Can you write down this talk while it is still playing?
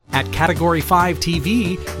At Category5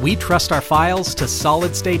 TV, we trust our files to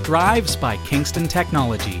solid-state drives by Kingston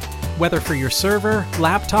Technology. Whether for your server,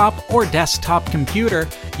 laptop, or desktop computer,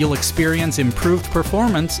 you'll experience improved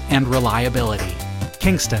performance and reliability.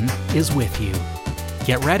 Kingston is with you.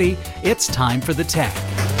 Get ready, it's time for the tech.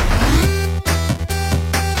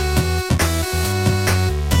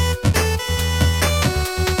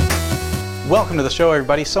 Welcome to the show,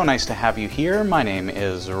 everybody. So nice to have you here. My name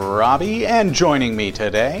is Robbie, and joining me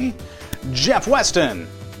today, Jeff Weston.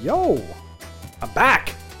 Yo, I'm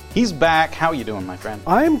back. He's back. How are you doing, my friend?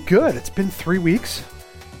 I'm good. It's been 3 weeks.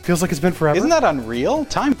 Feels like it's been forever. Isn't that unreal?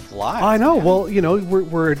 Time flies. I know. Man. Well, you know,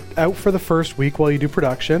 we're out for the first week while you do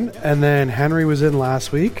production, and then Henry was in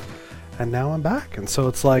last week, and now I'm back. And so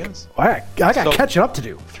it's like, I got catching up to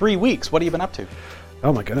do. 3 weeks. What have you been up to?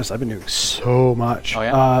 Oh my goodness, I've been doing so much. Oh,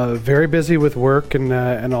 yeah? Very busy with work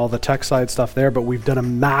and all the tech side stuff there, but we've done a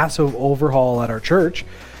massive overhaul at our church.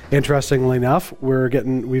 Interestingly enough,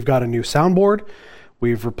 we've got a new soundboard.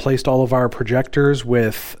 We've replaced all of our projectors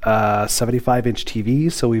with 75-inch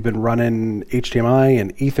TVs, so we've been running HDMI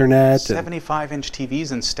and Ethernet. 75-inch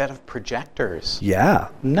TVs instead of projectors. Yeah.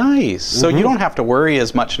 Nice. So you don't have to worry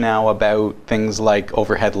as much now about things like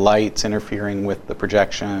overhead lights interfering with the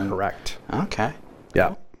projection. Correct. Okay.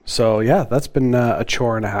 Yeah. So yeah, that's been a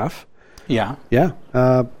chore and a half. Yeah. Yeah.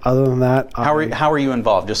 Other than that, how are you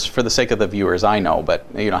involved? Just for the sake of the viewers, I know, but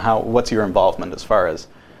what's your involvement as far as?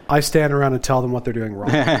 I stand around and tell them what they're doing wrong.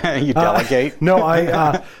 You delegate?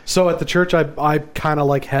 No, so at the church, I kind of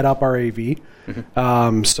like head up our AV.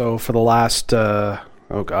 Mm-hmm. So for the last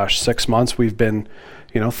 6 months, we've been,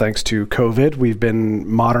 thanks to COVID, we've been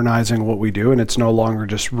modernizing what we do, and it's no longer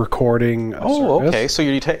just recording a service. Okay. So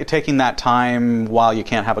you're taking that time while you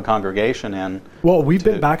can't have a congregation in. Well, we've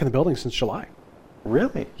been back in the building since July.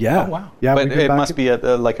 Really? Yeah. Oh, wow. Yeah, but it must be a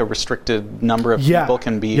restricted number of people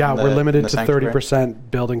can be. Yeah, we're limited to sanctuary.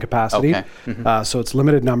 30% building capacity. Okay. Mm-hmm. So it's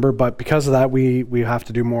limited number, but because of that, we have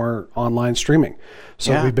to do more online streaming.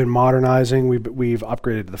 So we've been modernizing. We've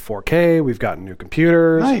upgraded to the 4K. We've gotten new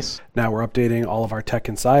computers. Nice. Now we're updating all of our tech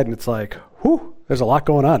inside, and it's like, whew, there's a lot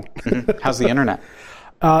going on. Mm-hmm. How's the internet?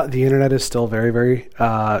 The internet is still very, very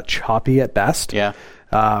choppy at best. Yeah.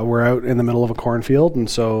 We're out in the middle of a cornfield, and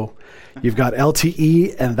so you've got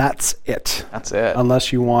LTE, and that's it. That's it.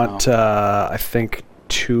 Unless you want, I think,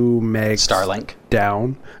 2 megs Starlink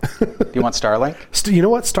down. Do you want Starlink? You know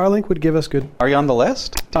what? Starlink would give us good. Are you on the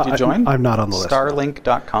list? Did you join? I'm not on the list.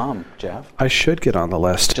 Starlink.com, Jeff. I should get on the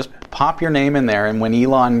list. Just pop your name in there, and when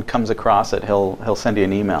Elon comes across it, he'll send you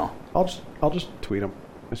an email. I'll just tweet him.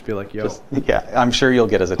 Just be like, yo. I'm sure you'll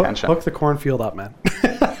get his attention. Hook the cornfield up, man.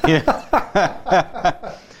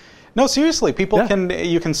 Yeah. No, seriously,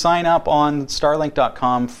 you can sign up on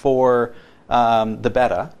Starlink.com for the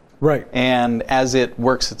beta. Right. And as it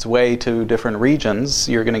works its way to different regions,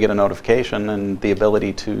 you're going to get a notification and the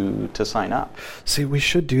ability to sign up. See, we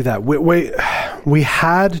should do that. We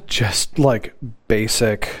had just like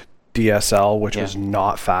basic DSL, which was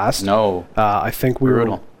not fast. No. I think we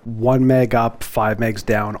were 1 meg up, 5 megs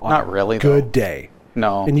down on not really, a good day.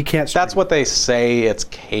 No. And you can't stream. That's what they say it's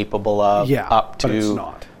capable of up to. But it's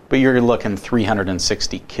not. But you're looking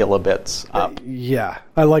 360 kilobits up. Yeah.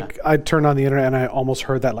 I turned on the internet and I almost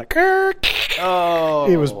heard that like, oh.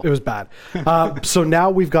 It was bad. So now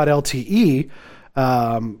we've got LTE,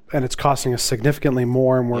 and it's costing us significantly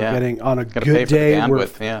more, and we're getting on a good day, we're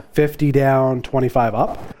 50 down, 25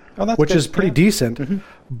 up, which is pretty decent. Mm-hmm.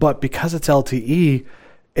 But because it's LTE,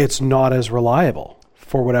 it's not as reliable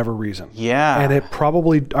for whatever reason. Yeah. And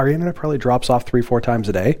our internet probably drops off 3-4 times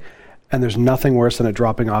a day. And there's nothing worse than it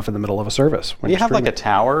dropping off in the middle of a service. Do you have like a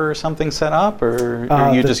tower or something set up, or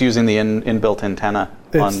are you just using the inbuilt antenna?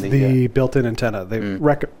 It's the built-in antenna. They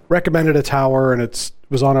recommended a tower, and it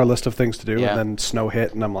was on our list of things to do, and then snow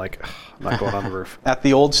hit, and I'm like, I'm not going on the roof. At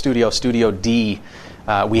the old Studio D,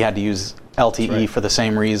 we had to use LTE for the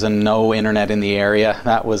same reason, no internet in the area.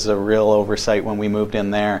 That was a real oversight when we moved in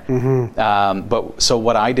there. Mm-hmm. So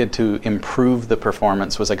what I did to improve the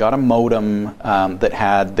performance was I got a modem that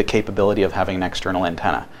had the capability of having an external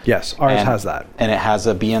antenna. Yes, ours has that. And it has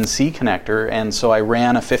a BNC connector, and so I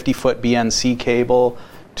ran a 50-foot BNC cable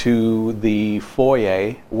to the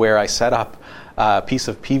foyer where I set up a piece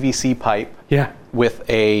of PVC pipe with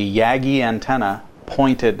a Yagi antenna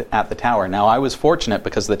pointed at the tower. Now, I was fortunate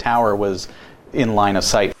because the tower was in line of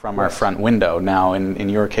sight from our front window. Now, in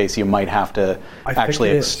your case, you might have to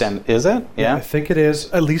actually extend. Is it? Yeah, I think it is,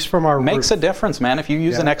 at least from our Makes roof. a difference, man. If you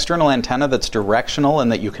use an external antenna that's directional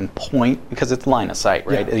and that you can point, because it's line of sight,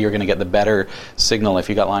 right? You're going to get the better signal if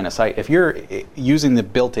you got line of sight. If you're using the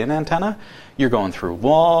built-in antenna, you're going through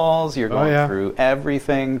walls, you're going through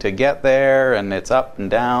everything to get there, and it's up and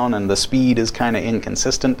down, and the speed is kind of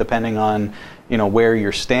inconsistent depending on, where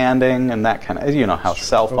you're standing, and that kind of, how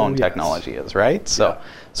cell phone technology is, right?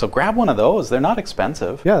 So grab one of those. They're not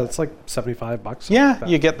expensive. Yeah, it's like $75. Yeah,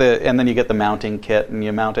 you get the mounting kit, and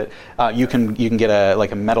you mount it. You can get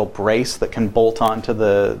a metal brace that can bolt onto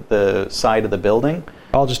the side of the building.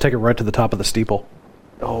 I'll just take it right to the top of the steeple.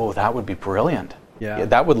 Oh, that would be brilliant. Yeah,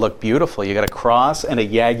 that would look beautiful. You got a cross and a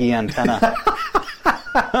Yagi antenna.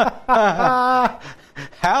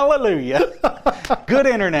 Hallelujah. Good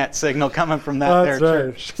internet signal coming from that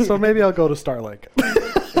church. So maybe I'll go to Starlink.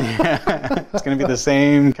 Yeah, it's going to be the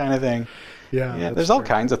same kind of thing. Yeah, there's all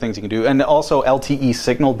kinds of things you can do. And also LTE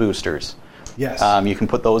signal boosters. Yes. You can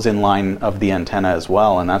put those in line of the antenna as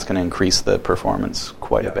well, and that's going to increase the performance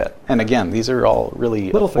quite a bit. And again, these are all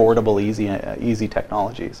really affordable, easy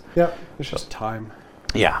technologies. Yeah, it's just time.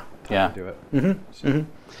 Yeah. To do it. Mm-hmm.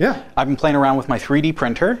 Yeah. I've been playing around with my 3D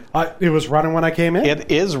printer. It was running when I came in? It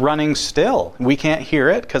is running still. We can't hear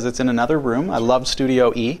it because it's in another room. I love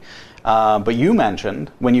Studio E. But you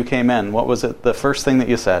mentioned when you came in, what was it, the first thing that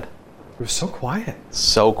you said? It was so quiet.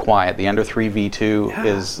 So quiet. The Ender 3 V2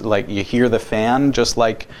 is like, you hear the fan just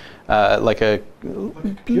like a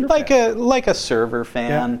server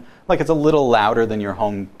fan. Yeah. Like it's a little louder than your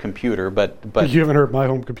home computer, but you haven't heard my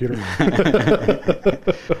home computer.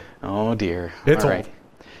 Oh dear. It's all right.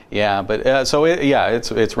 Yeah, but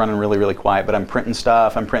it's running really, really quiet. But I'm printing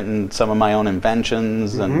stuff. I'm printing some of my own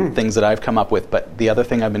inventions and things that I've come up with. But the other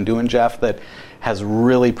thing I've been doing, Jeff, that has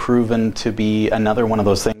really proven to be another one of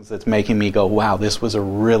those things that's making me go, wow, this was a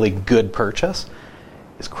really good purchase,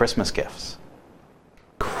 is Christmas gifts.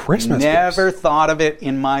 Never thought of it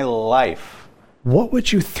in my life. What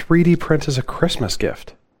would you 3D print as a Christmas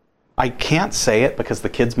gift? I can't say it because the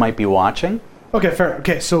kids might be watching. Okay, fair.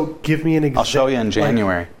 Okay, so give me an example. I'll show you in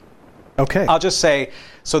January. Okay. I'll just say,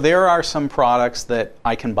 so there are some products that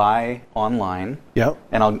I can buy online. Yep.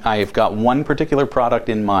 And I've got one particular product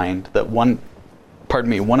in mind that one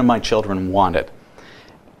of my children wanted.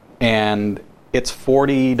 And it's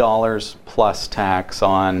 $40 plus tax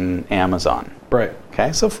on Amazon. Right.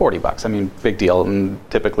 Okay, so $40. I mean, big deal. And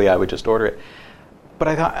typically I would just order it. But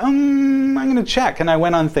I thought, I'm going to check. And I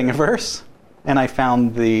went on Thingiverse, and I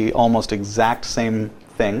found the almost exact same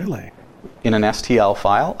thing in an STL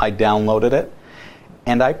file. I downloaded it,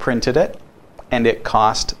 and I printed it, and it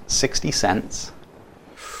cost 60 cents.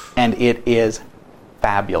 And it is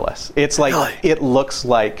fabulous. It's like, it looks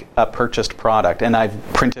like a purchased product. And I've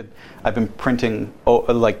been printing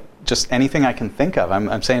just anything I can think of.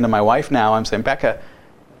 I'm saying to my wife now, I'm saying, Becca,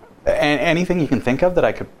 anything you can think of that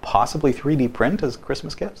I could possibly 3D print as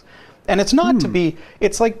Christmas gifts. And it's not to be,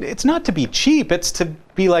 it's not to be cheap. It's to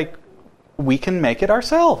be like, we can make it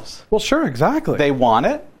ourselves. Well, sure, exactly. They want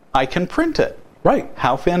it. I can print it. Right.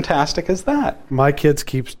 How fantastic is that? My kids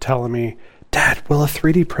keep telling me, Dad, will a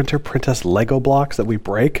 3D printer print us Lego blocks that we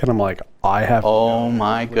break? And I'm like, I have. Oh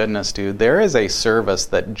my goodness, dude. There is a service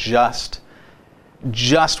that just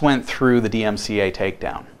went through the DMCA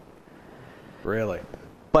takedown. Really?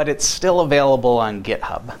 But it's still available on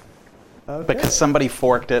GitHub. Okay. Because somebody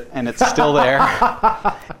forked it and it's still there.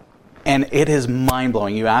 And it is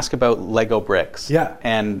mind-blowing. You ask about Lego bricks. Yeah.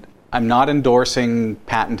 And I'm not endorsing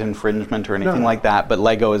patent infringement or anything like that, but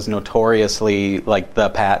Lego is notoriously like the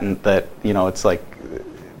patent that, it's like,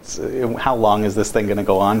 how long is this thing going to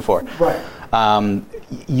go on for? Right.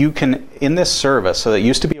 You can, in this service, so it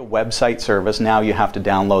used to be a website service, now you have to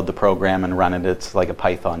download the program and run it. It's like a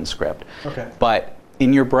Python script. Okay. But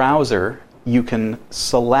in your browser, you can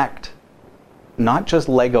select not just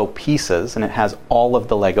Lego pieces, and it has all of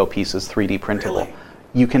the Lego pieces 3D printable. Really?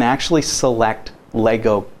 You can actually select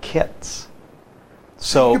Lego kits.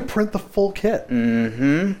 So you can print the full kit.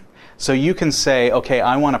 Mm-hmm. So you can say, okay,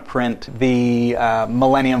 I want to print the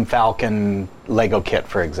Millennium Falcon Lego kit,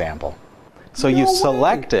 for example. So you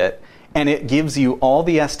select it, and it gives you all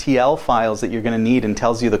the STL files that you're going to need and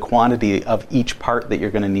tells you the quantity of each part that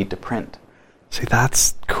you're going to need to print. See,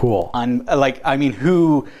 that's cool.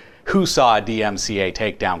 Who saw a DMCA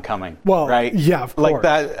takedown coming? Well, right? Yeah, of course. Like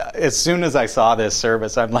that. As soon as I saw this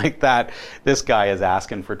service, I'm like, this guy is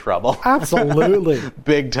asking for trouble. Absolutely.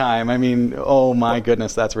 Big time. I mean, oh my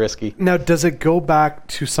goodness, that's risky. Now, does it go back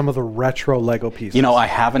to some of the retro Lego pieces? I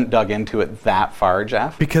haven't dug into it that far,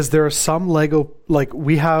 Jeff. Because there are some Lego, like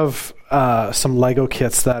we have some Lego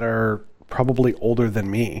kits that are probably older than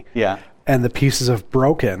me. Yeah. And the pieces have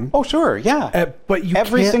broken. Oh, sure, yeah. But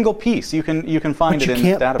every single piece you can find it in the database.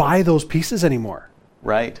 You can't buy those pieces anymore,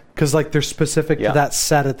 right? Because they're specific to that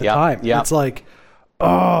set at the time. Yeah. It's like,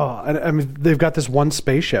 Oh, and I mean, they've got this one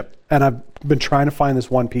spaceship, and I've been trying to find this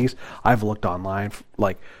one piece. I've looked online,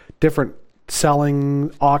 like different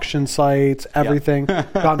selling auction sites, everything.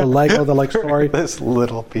 Gone to Lego, they're like, sorry, this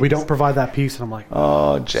little piece. We don't provide that piece. And I'm like,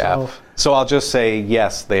 oh, Jeff. So I'll just say,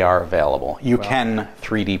 yes, they are available. You can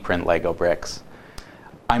 3D print Lego bricks.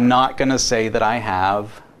 I'm not going to say that I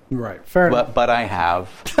have. Right, fair enough. But I have.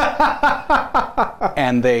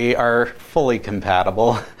 And they are fully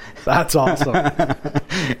compatible. That's awesome.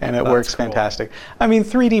 And it works fantastic. I mean,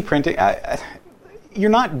 3D printing, you're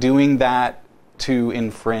not doing that to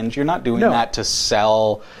infringe. You're not doing that to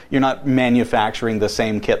sell. You're not manufacturing the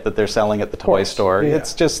same kit that they're selling at the toy store. Yeah.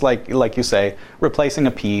 It's just like you say, replacing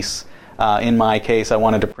a piece. In my case, I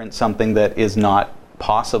wanted to print something that is not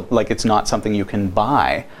possible, like it's not something you can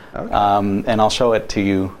buy. Okay. And I'll show it to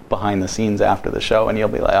you behind the scenes after the show, and you'll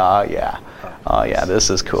be like, oh yeah, this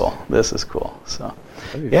is cool. This is cool. So,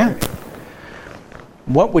 yeah.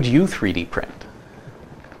 What would you 3D print?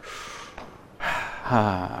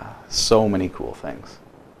 So many cool things.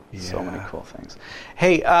 Yeah. So many cool things.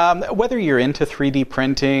 Hey, whether you're into 3D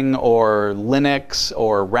printing or Linux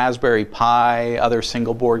or Raspberry Pi, other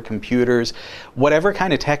single board computers, whatever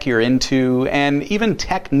kind of tech you're into, and even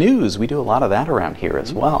tech news, we do a lot of that around here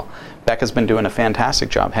as well. Becca's been doing a fantastic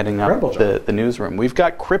job heading up the newsroom. We've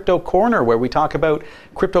got Crypto Corner, where we talk about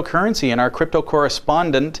cryptocurrency, and our crypto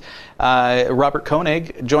correspondent, Robert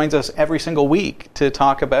Koenig, joins us every single week to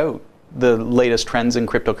talk about the latest trends in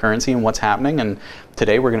cryptocurrency and what's happening. And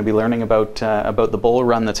today we're going to be learning about the bull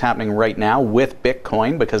run that's happening right now with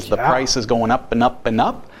Bitcoin, because the price is going up and up and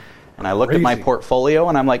up. And I looked at my portfolio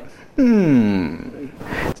and I'm like,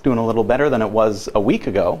 it's doing a little better than it was a week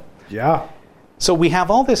ago. Yeah. So we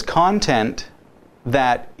have all this content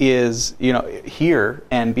that is, here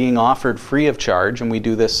and being offered free of charge, and we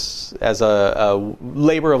do this as a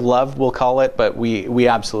labor of love, we'll call it, but we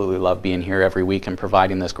absolutely love being here every week and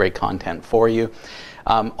providing this great content for you.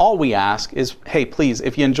 All we ask is, hey, please,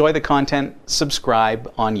 if you enjoy the content,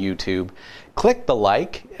 subscribe on YouTube. Click the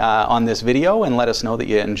like on this video and let us know that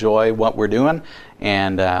you enjoy what we're doing.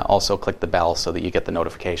 And also click the bell so that you get the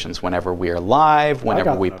notifications whenever we are live,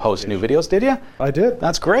 whenever we post new videos. Did you? I did.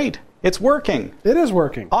 That's great. It's working. It is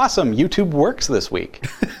working. Awesome. YouTube works this week.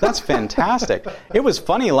 That's fantastic. It was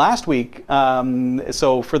funny last week.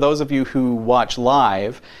 So for those of you who watch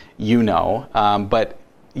live, but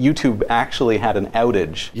YouTube actually had an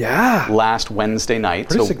outage last Wednesday night.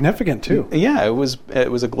 Pretty significant too. Yeah, it was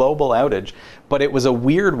a global outage, but it was a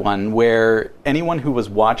weird one where anyone who was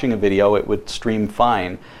watching a video, it would stream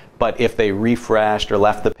fine. But if they refreshed or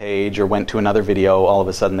left the page or went to another video, all of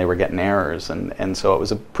a sudden they were getting errors. And so it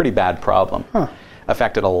was a pretty bad problem.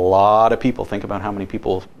 Affected a lot of people. Think about how many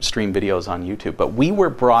people stream videos on YouTube. But we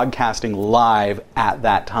were broadcasting live at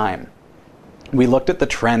that time. We looked at the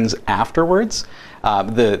trends afterwards,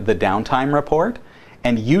 the downtime report,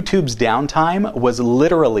 and YouTube's downtime was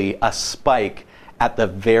literally a spike at the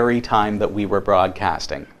very time that we were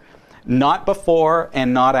broadcasting. Not before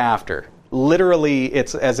and not after. Literally,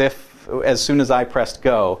 it's as if as soon as I pressed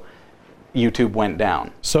go, YouTube went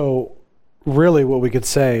down. So really what we could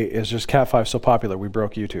say is just Cat5 so popular, we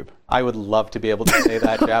broke YouTube. I would love to be able to say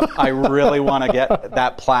that, Jeff. I really want to get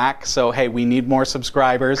that plaque. So, hey, we need more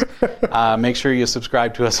subscribers. Make sure you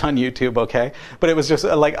subscribe to us on YouTube, okay? But it was just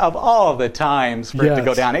like, of all the times for it to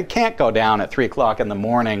go down, it can't go down at 3 o'clock in the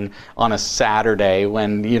morning on a Saturday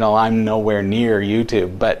when, I'm nowhere near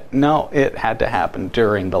YouTube. But no, it had to happen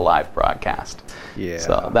during the live broadcast. Yeah.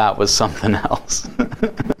 So that was something else.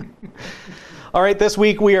 All right, this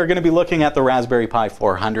week we are going to be looking at the Raspberry Pi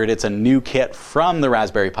 400. It's a new kit from the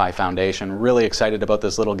Raspberry Pi Foundation. Really excited about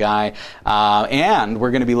this little guy. And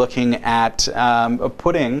we're going to be looking at we're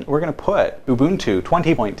going to put Ubuntu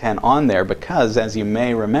 20.10 on there because, as you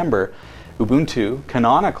may remember, Ubuntu,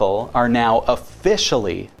 Canonical, are now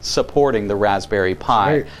officially supporting the Raspberry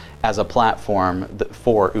Pi as a platform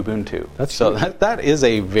for Ubuntu. That is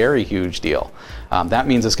a very huge deal. That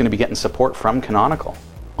means it's going to be getting support from Canonical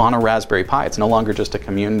on a Raspberry Pi. It's no longer just a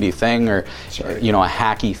community thing or a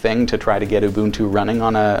hacky thing to try to get Ubuntu running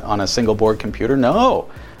on a single board computer. No,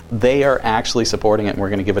 they are actually supporting it, and we're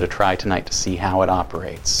going to give it a try tonight to see how it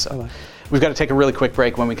operates. So we've got to take a really quick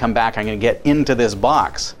break. When we come back, I'm going to get into this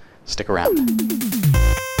box. Stick around.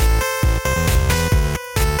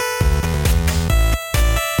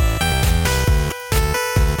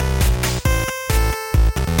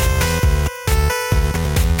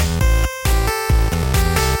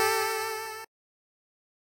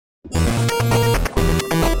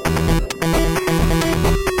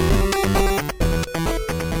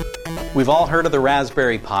 We've all heard of the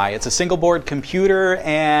Raspberry Pi. It's a single board computer,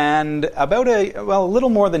 and about a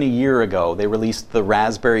little more than a year ago, they released the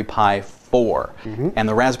Raspberry Pi 4. And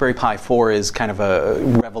the Raspberry Pi 4 is kind of a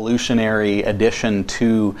revolutionary addition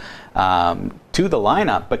to the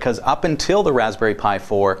lineup, because up until the Raspberry Pi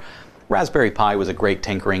 4, Raspberry Pi was a great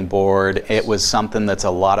tinkering board. It was something that's a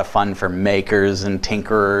lot of fun for makers and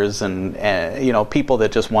tinkerers and people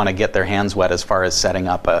that just want to get their hands wet as far as setting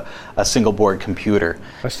up a single board computer.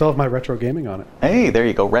 I still have my retro gaming on it. Hey, there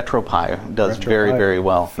you go. RetroPie does very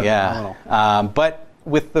well. Phenomenal. Yeah. But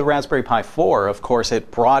with the Raspberry Pi 4, of course,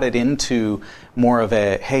 it brought it into more of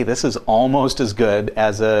a, hey, this is almost as good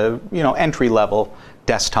as a entry-level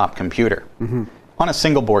desktop computer on a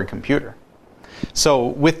single board computer. So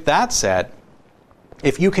with that said,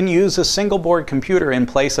 if you can use a single board computer in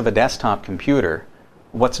place of a desktop computer,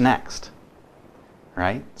 what's next?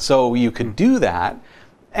 Right? So you could do that.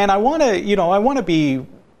 And I want to be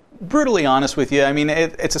brutally honest with you. I mean,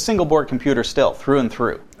 it's a single board computer still, through and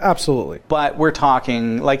through. Absolutely. But we're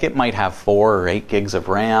talking, like, it might have 4 or 8 gigs of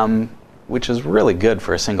RAM, which is really good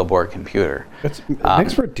for a single board computer. It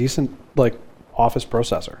makes for a decent, office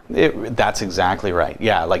processor. That's exactly right.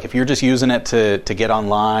 Yeah, like if you're just using it to get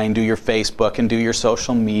online, do your Facebook and do your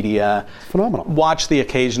social media. Phenomenal. Watch the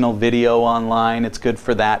occasional video online. It's good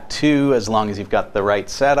for that too, as long as you've got the right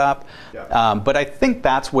setup. Yeah. But I think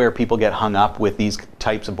that's where people get hung up with these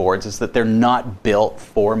types of boards, is that they're not built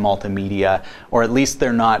for multimedia, or at least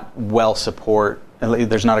they're not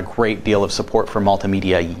there's not a great deal of support for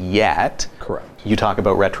multimedia yet. Correct. You talk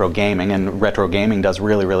about retro gaming, and retro gaming does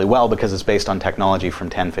really, really well because it's based on technology from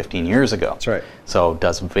 10, 15 years ago. That's right. So it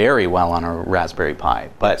does very well on a Raspberry Pi,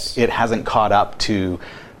 but it hasn't caught up to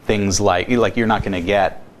things like you're not going to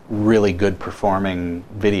get really good performing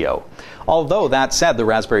video. Although, that said, the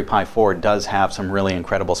Raspberry Pi 4 does have some really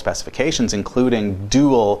incredible specifications, including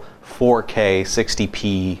dual 4K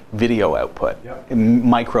 60p video output,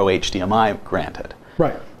 micro HDMI granted.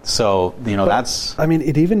 Right. So, that's... I mean,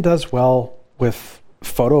 it even does well with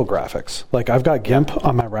photo graphics. Like, I've got GIMP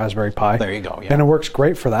on my Raspberry Pi. There you go, yeah. And it works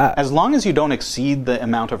great for that. As long as you don't exceed the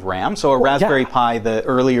amount of RAM. So a Raspberry Pi, the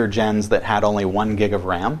earlier gens that had only 1 gig of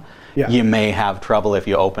RAM, you may have trouble if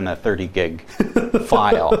you open a 30 gig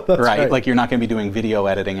file, right? Like, you're not going to be doing video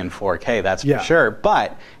editing in 4K, that's for sure.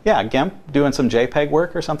 But, GIMP, doing some JPEG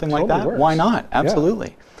work or something like that, why not? Absolutely.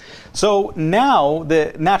 Yeah. So now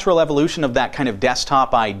the natural evolution of that kind of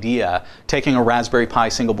desktop idea, taking a Raspberry Pi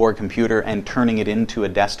single board computer and turning it into a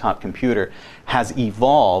desktop computer, has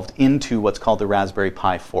evolved into what's called the Raspberry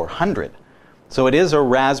Pi 400. So it is a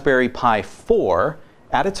Raspberry Pi 4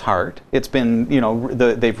 at its heart. It's been,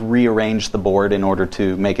 they've rearranged the board in order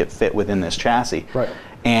to make it fit within this chassis. Right.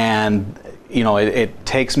 And, it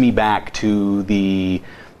takes me back to the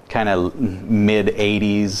kind of mid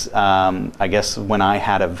 80s, I guess, when I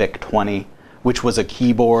had a VIC-20, which was a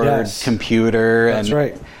keyboard computer. That's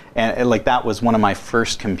right. And that was one of my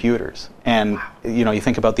first computers. And, you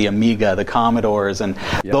think about the Amiga, the Commodores, and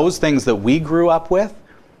those things that we grew up with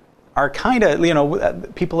are kind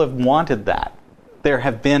of, people have wanted that. There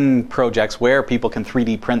have been projects where people can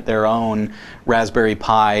 3D print their own Raspberry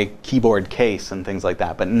Pi keyboard case and things like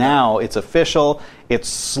that. But now it's official, it's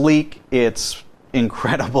sleek, it's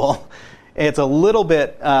incredible. It's a little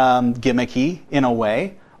bit gimmicky in a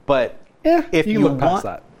way, but if you look past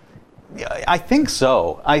that. I think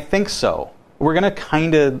so. We're going to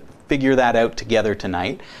kind of figure that out together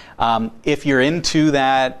tonight. If you're into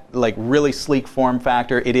that really sleek form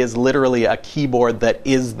factor, it is literally a keyboard that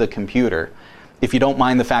is the computer. If you don't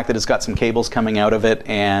mind the fact that it's got some cables coming out of it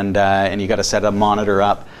and you got to set a monitor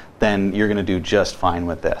up, then you're going to do just fine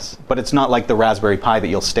with this. But it's not like the Raspberry Pi that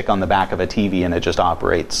you'll stick on the back of a TV and it just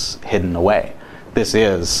operates hidden away. This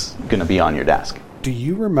is going to be on your desk. Do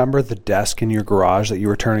you remember the desk in your garage that you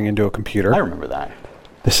were turning into a computer? I remember that.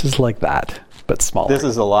 This is like that, but smaller. This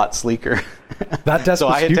is a lot sleeker. That desk so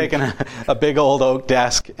was I had huge. taken a big old oak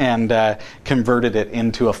desk and converted it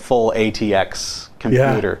into a full ATX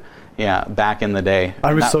computer. Yeah, back in the day.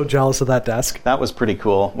 I was so jealous of that desk. That was pretty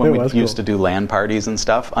cool. When we used to do LAN parties and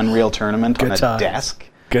stuff, Unreal Tournament on a desk.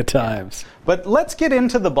 Good times. But let's get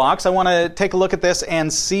into the box. I want to take a look at this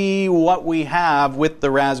and see what we have with the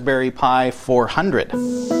Raspberry Pi 400.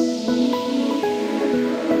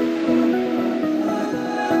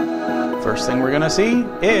 First thing we're going to see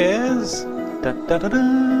is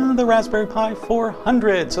the Raspberry Pi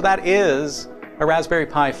 400. So that is a Raspberry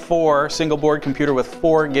Pi 4 single board computer with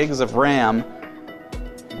 4 gigs of RAM,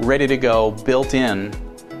 ready to go, built in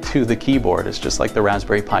to the keyboard. It's just like the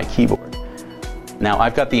Raspberry Pi keyboard. Now,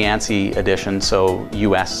 I've got the ANSI edition, so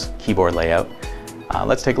US keyboard layout.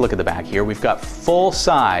 Let's take a look at the back here. We've got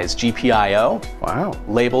full-size GPIO. Wow.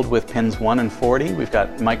 Labeled with pins 1 and 40. We've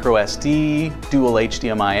got micro SD, dual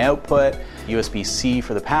HDMI output, USB-C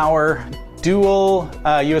for the power, dual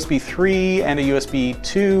USB 3 and a USB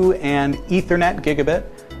 2 and Ethernet gigabit,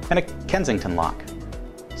 and a Kensington lock.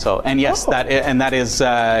 So, and yes, that is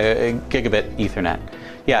gigabit Ethernet.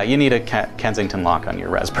 Yeah, you need a Kensington lock on your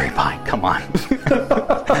Raspberry Pi. Come on.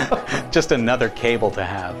 Just another cable to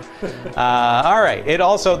have. All right.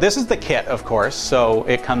 This is the kit, of course, so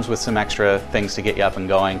it comes with some extra things to get you up and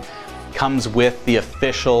going. Comes with the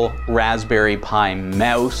official Raspberry Pi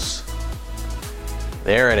mouse.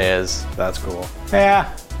 There it is. That's cool.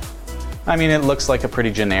 Yeah. I mean, it looks like a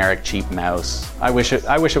pretty generic, cheap mouse. I wish it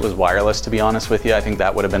was wireless, to be honest with you. I think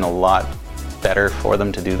that would have been a lot better for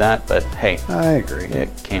them to do that, but hey. I agree. It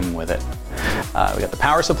came with it. We got the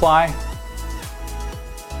power supply,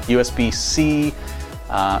 USB-C,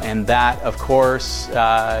 and that, of course,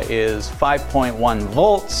 is 5.1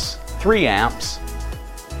 volts, 3 amps,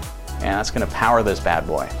 and that's going to power this bad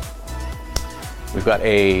boy. We've got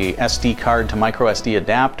a SD card to micro SD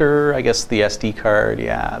adapter. I guess the SD card,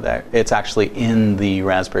 it's actually in the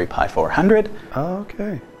Raspberry Pi 400.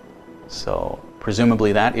 Okay. So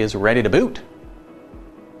presumably that is ready to boot.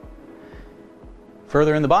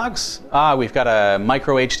 Further in the box, we've got a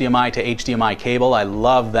micro HDMI to HDMI cable. I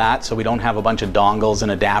love that, so we don't have a bunch of dongles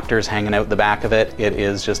and adapters hanging out the back of it. It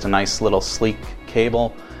is just a nice little sleek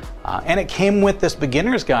cable. And it came with this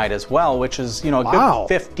beginner's guide as well, which is, a good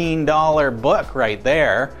 $15 book right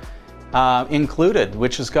there included,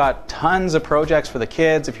 which has got tons of projects for the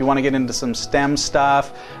kids. If you want to get into some STEM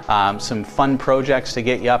stuff, some fun projects to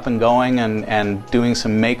get you up and going and doing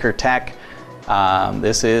some maker tech,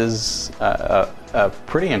 this is a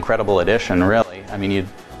pretty incredible edition, really. I mean, you'd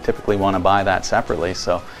typically want to buy that separately,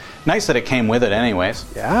 so nice that it came with it anyways.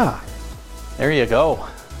 Yeah. There you go.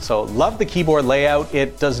 So love the keyboard layout.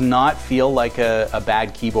 It does not feel like a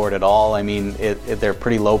bad keyboard at all. I mean, they're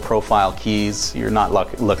pretty low profile keys. You're not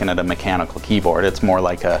looking at a mechanical keyboard. It's more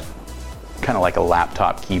like kind of like a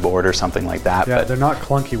laptop keyboard or something like that. Yeah, but they're not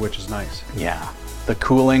clunky, which is nice. Yeah. The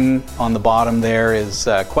cooling on the bottom there is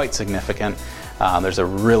quite significant. There's a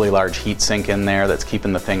really large heat sink in there that's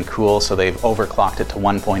keeping the thing cool, so they've overclocked it to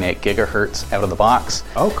 1.8 gigahertz out of the box.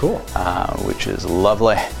 Oh, cool. Which is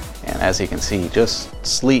lovely. And as you can see, just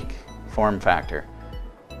sleek form factor.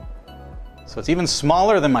 So it's even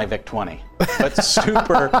smaller than my VIC-20, but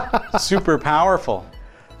super powerful.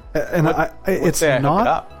 And it's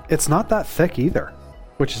not that thick either,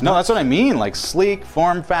 which is that's what I mean. Like sleek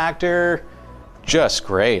form factor, just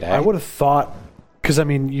great. Eh? I would have thought, because I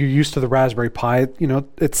mean, you're used to the Raspberry Pi,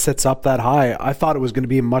 it sits up that high. I thought it was going to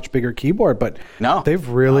be a much bigger keyboard, but no, they've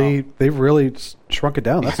really shrunk it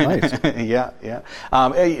down. That's nice.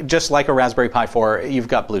 Yeah. Just like a Raspberry Pi 4, you've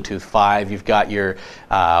got Bluetooth 5, you've got your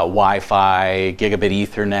Wi-Fi, gigabit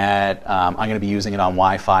Ethernet. I'm going to be using it on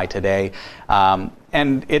Wi-Fi today,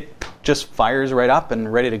 and it just fires right up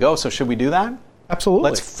and ready to go. So should we do that?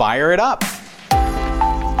 Absolutely. Let's fire it up.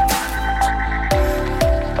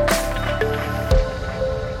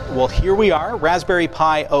 Well, here we are. Raspberry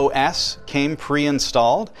Pi OS came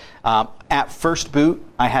pre-installed. At first boot,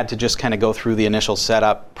 I had to just kind of go through the initial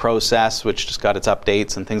setup process, which just got its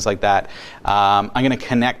updates and things like that. I'm going to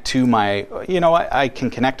connect to my, I can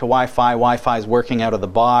connect to Wi-Fi. Wi-Fi is working out of the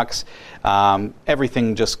box.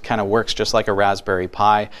 Everything just kind of works just like a Raspberry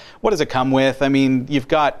Pi. What does it come with? I mean, you've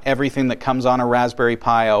got everything that comes on a Raspberry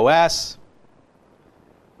Pi OS.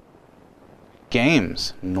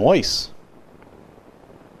 Games. Nice.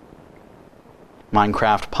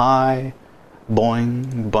 Minecraft Pi,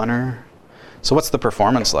 Boing, Bunner. So what's the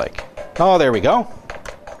performance like? Oh, there we go.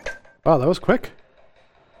 Oh, that was quick.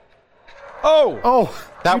 Oh,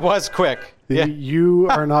 that was quick. Yeah. You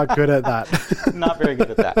are not good at that. Not very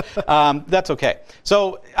good at that. That's okay.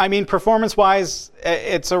 So, I mean, performance-wise,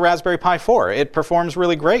 it's a Raspberry Pi 4. It performs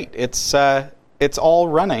really great. It's all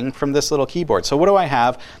running from this little keyboard. So what do I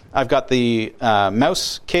have? I've got the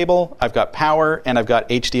mouse cable, I've got power, and I've got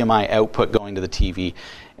HDMI output going to the TV.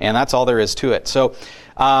 And that's all there is to it. So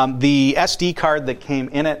the SD card that came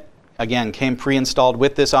in it, again, came pre-installed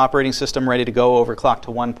with this operating system, ready to go, overclocked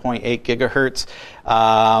to 1.8 gigahertz.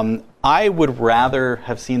 I would rather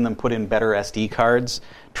have seen them put in better SD cards,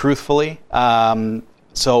 truthfully.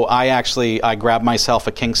 So I grabbed myself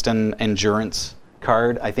a Kingston Endurance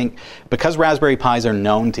card. I think because Raspberry Pis are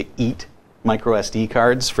known to eat micro SD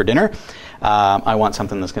cards for dinner, I want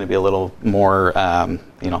something that's going to be a little more,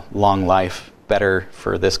 long life, better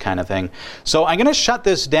for this kind of thing. So I'm going to shut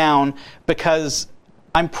this down because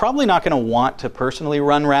I'm probably not going to want to personally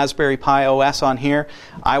run Raspberry Pi OS on here.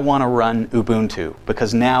 I want to run Ubuntu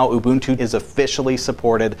because now Ubuntu is officially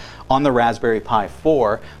supported on the Raspberry Pi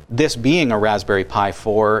 4. This being a Raspberry Pi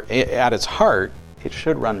 4, at its heart, it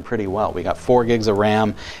should run pretty well. We got 4 gigs of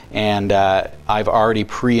RAM, and I've already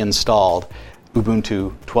pre-installed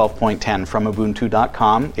Ubuntu 12.10 from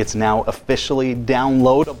ubuntu.com. It's now officially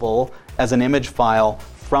downloadable as an image file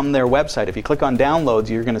from their website. If you click on downloads,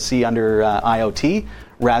 you're going to see under IoT,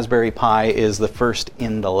 Raspberry Pi is the first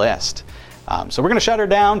in the list. So we're going to shut her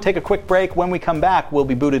down, take a quick break. When we come back, we'll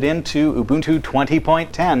be booted into Ubuntu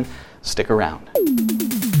 20.10. Stick around.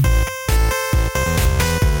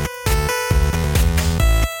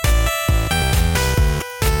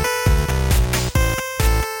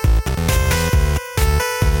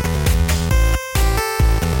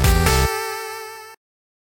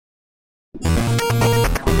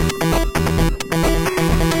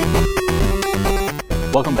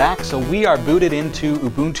 Welcome back. So we are booted into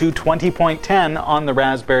Ubuntu 20.10 on the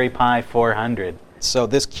Raspberry Pi 400. So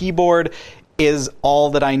this keyboard is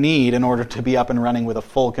all that I need in order to be up and running with a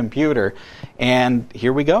full computer. And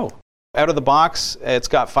here we go. Out of the box, it's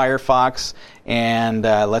got Firefox, and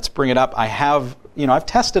let's bring it up. I've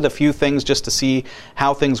tested a few things just to see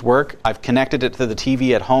how things work. I've connected it to the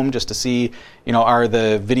TV at home just to see, are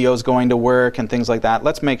the videos going to work and things like that.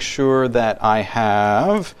 Let's make sure that I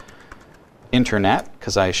have internet,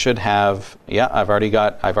 because I should have, I've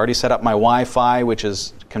already set up my Wi-Fi, which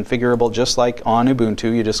is configurable just like on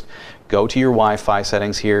Ubuntu. You just go to your Wi-Fi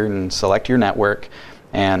settings here and select your network,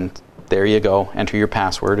 and there you go. Enter your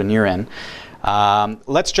password and you're in.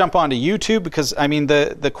 Let's jump onto YouTube, because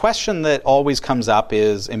the question that always comes up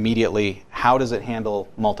is immediately, how does it handle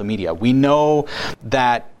multimedia? We know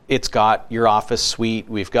that it's got your Office suite.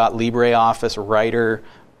 We've got LibreOffice Writer,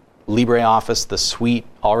 LibreOffice, the suite,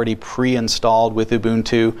 already pre-installed with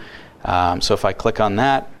Ubuntu. So if I click on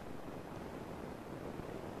that,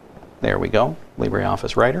 there we go,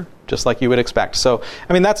 LibreOffice Writer, just like you would expect. So,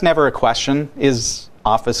 that's never a question. Is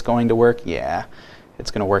Office going to work? Yeah, it's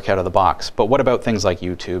going to work out of the box. But what about things like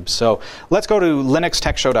YouTube? So let's go to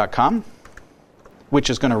linuxtechshow.com, which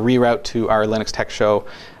is going to reroute to our Linux Tech Show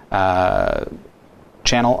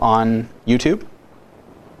channel on YouTube.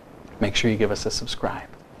 Make sure you give us a subscribe.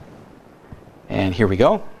 And here we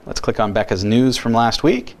go. Let's click on Becca's news from last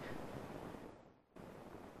week.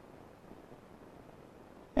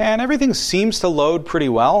 And everything seems to load pretty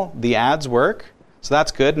well. The ads work, so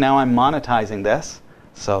that's good. Now I'm monetizing this,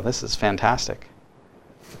 so this is fantastic.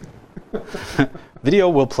 Video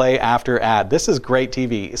will play after ad. This is great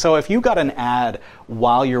TV. So if you got an ad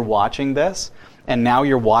while you're watching this, and now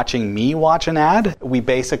you're watching me watch an ad, we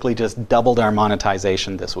basically just doubled our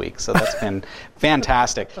monetization this week. So that's been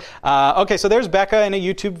fantastic. Okay, so there's Becca in a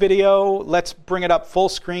YouTube video. Let's bring it up full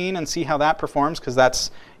screen and see how that performs, because that's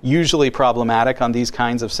usually problematic on these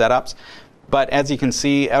kinds of setups. But as you can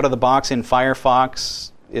see, out of the box in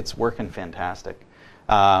Firefox, it's working fantastic.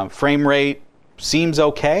 Frame rate seems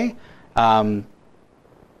okay.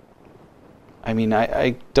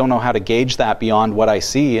 I don't know how to gauge that beyond what I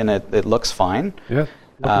see, and it looks fine. Yeah,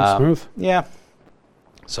 looking smooth. Yeah.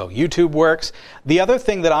 So YouTube works. The other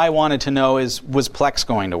thing that I wanted to know was Plex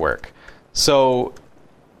going to work? So,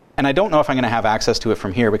 and I don't know if I'm going to have access to it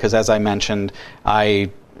from here, because as I mentioned,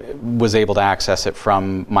 I was able to access it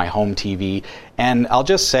from my home TV. And I'll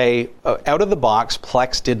just say, out of the box,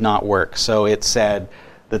 Plex did not work. So it said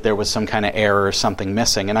that there was some kind of error or something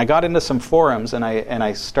missing. And I got into some forums, and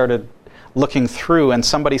I started looking through, and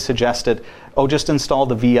somebody suggested, just install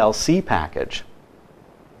the VLC package.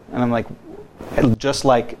 And I'm like, just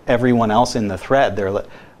like everyone else in the thread, they're like,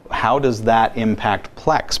 how does that impact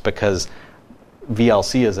Plex? Because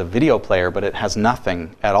VLC is a video player, but it has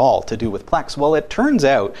nothing at all to do with Plex. Well, it turns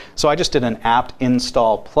out, so I just did an apt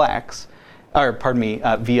install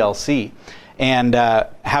VLC. And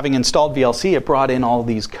having installed VLC, it brought in all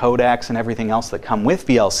these codecs and everything else that come with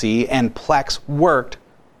VLC, and Plex worked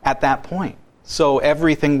at that point. So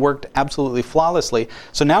everything worked absolutely flawlessly.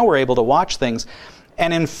 So now we're able to watch things.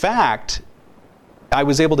 And in fact, I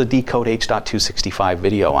was able to decode H.265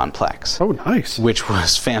 video on Plex. Oh, nice. Which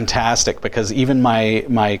was fantastic, because even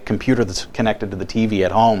my computer that's connected to the TV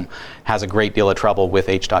at home has a great deal of trouble with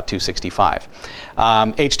H.265.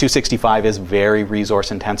 H.265 is very resource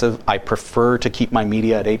intensive. I prefer to keep my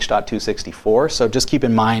media at H.264, so just keep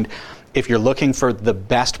in mind, if you're looking for the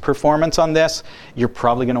best performance on this, you're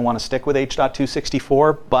probably going to want to stick with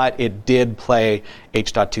H.264, but it did play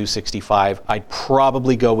H.265. I'd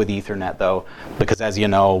probably go with Ethernet, though, because as you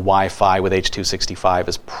know, Wi-Fi with H.265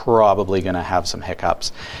 is probably going to have some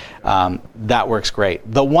hiccups. That works great.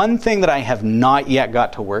 The one thing that I have not yet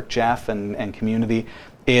got to work, Jeff and community,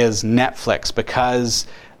 is Netflix, because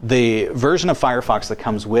the version of Firefox that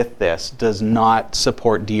comes with this does not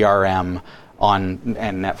support DRM and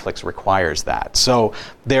Netflix requires that. So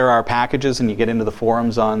there are packages, and you get into the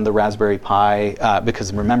forums on the Raspberry Pi,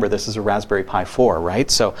 because remember, this is a Raspberry Pi 4, right?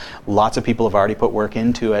 So lots of people have already put work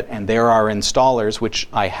into it, and there are installers, which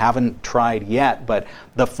I haven't tried yet, but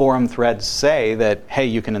the forum threads say that, hey,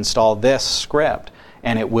 you can install this script,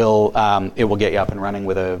 and it will get you up and running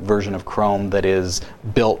with a version of Chrome that is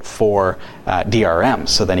built for DRM.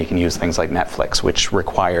 So then you can use things like Netflix, which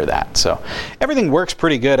require that. So everything works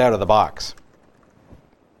pretty good out of the box.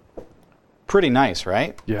 Pretty nice,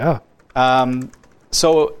 right? Yeah.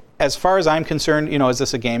 So as far as I'm concerned, is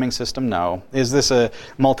this a gaming system? No. Is this a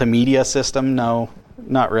multimedia system? No,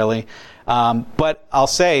 not really. But I'll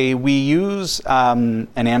say we use an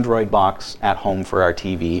Android box at home for our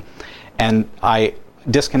TV, and I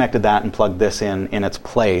disconnected that and plugged this in its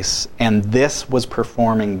place, and this was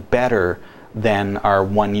performing better than our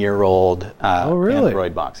 1-year-old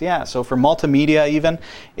Android box. Yeah, so for multimedia even,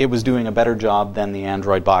 it was doing a better job than the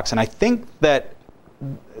Android box. And I think that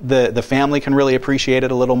the family can really appreciate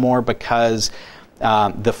it a little more because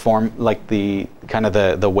the form, like the kind of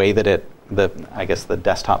the way that I guess the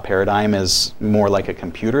desktop paradigm is more like a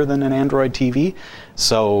computer than an Android TV.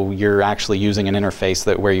 So you're actually using an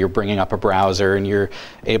interface where you're bringing up a browser and you're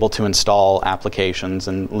able to install applications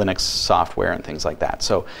and Linux software and things like that.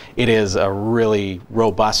 So it is a really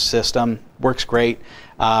robust system. Works great.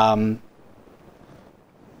 I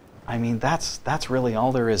mean, that's really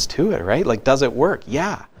all there is to it, right? Like, does it work?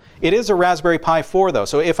 Yeah. It is a Raspberry Pi 4, though.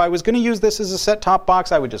 So if I was going to use this as a set-top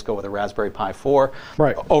box, I would just go with a Raspberry Pi 4,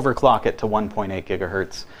 overclock it to 1.8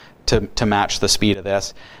 gigahertz to match the speed of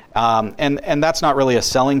this. And that's not really a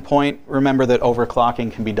selling point. Remember that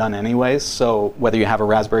overclocking can be done anyways. So whether you have a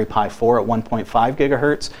Raspberry Pi 4 at 1.5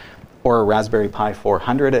 gigahertz or a Raspberry Pi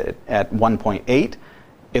 400 at 1.8,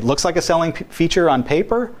 it looks like a selling feature on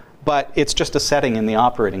paper, but it's just a setting in the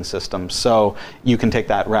operating system. So you can take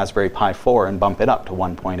that Raspberry Pi 4 and bump it up to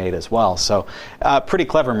 1.8 as well. So pretty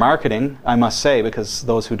clever marketing, I must say, because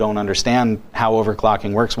those who don't understand how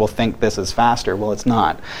overclocking works will think this is faster. Well, it's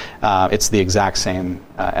not. It's the exact same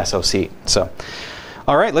SoC. So,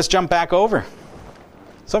 all right, let's jump back over.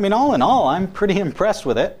 So, I mean, all in all, I'm pretty impressed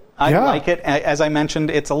with it. I like it. As I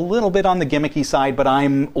mentioned, it's a little bit on the gimmicky side, but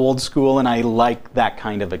I'm old school and I like that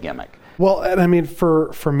kind of a gimmick. Well, and I mean,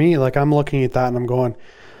 for me, like, I'm looking at that and I'm going,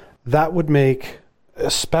 that would make,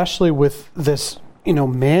 especially with this,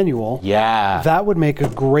 manual, that would make a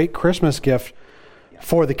great Christmas gift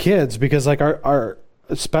for the kids, because like our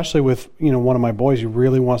especially with, one of my boys who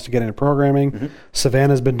really wants to get into programming. Mm-hmm.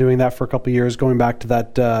 Savannah's been doing that for a couple of years, going back to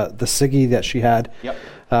that, the Siggy that she had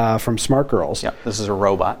from Smart Girls. Yep, this is a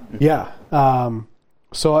robot. Mm-hmm. Yeah.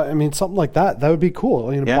 So, I mean, something like that would be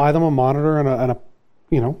cool. Buy them a monitor and a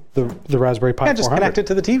the Raspberry Pi 400. Just connect it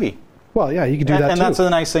to the TV. Well, yeah, you can do that too. And that's the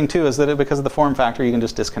nice thing too, is that because of the form factor, you can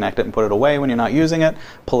just disconnect it and put it away when you're not using it.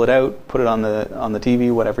 Pull it out, put it on the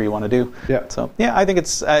TV, whatever you want to do. Yeah. So yeah, I think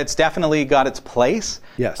it's definitely got its place.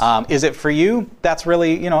 Yes. Is it for you? That's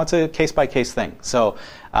really it's a case by case thing. So,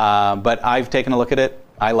 but I've taken a look at it.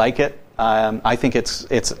 I like it. I think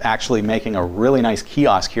it's actually making a really nice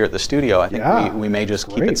kiosk here at the studio. I think we may just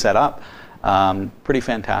keep it set up. Pretty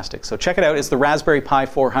fantastic. So check it out. It's the Raspberry Pi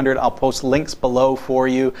 400. I'll post links below for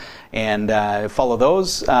you, and follow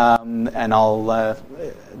those. And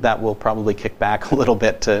that will probably kick back a little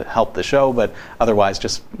bit to help the show. But otherwise,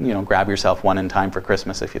 just grab yourself one in time for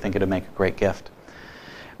Christmas if you think it'd make a great gift.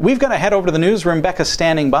 We've got to head over to the newsroom. Becca's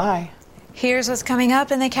standing by. Here's what's coming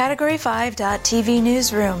up in the Category5.tv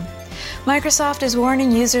newsroom. Microsoft is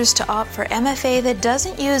warning users to opt for MFA that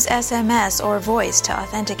doesn't use SMS or voice to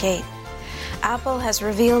authenticate. Apple has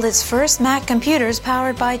revealed its first Mac computers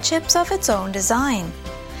powered by chips of its own design.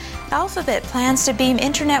 Alphabet plans to beam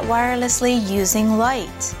internet wirelessly using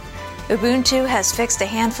light. Ubuntu has fixed a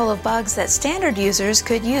handful of bugs that standard users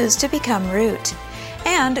could use to become root.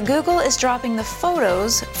 And Google is dropping the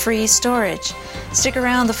Photos free storage. Stick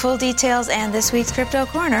around, the full details and this week's Crypto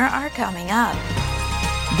Corner are coming up.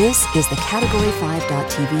 This is the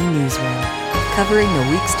Category5.tv newsroom, covering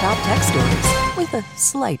the week's top tech stories with a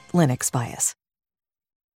slight Linux bias.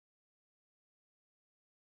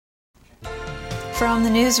 From the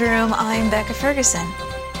newsroom, I'm Becca Ferguson.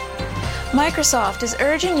 Microsoft is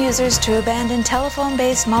urging users to abandon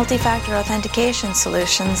telephone-based multi-factor authentication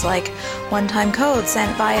solutions like one-time codes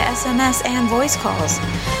sent via SMS and voice calls.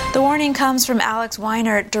 The warning comes from Alex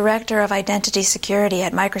Weinert, Director of Identity Security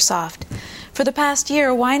at Microsoft. For the past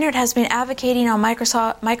year, Weinert has been advocating on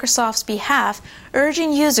Microsoft's behalf,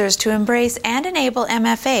 urging users to embrace and enable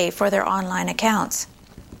MFA for their online accounts.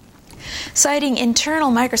 Citing internal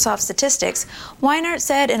Microsoft statistics, Weinert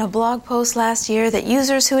said in a blog post last year that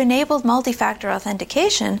users who enabled multi-factor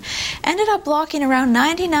authentication ended up blocking around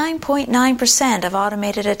 99.9% of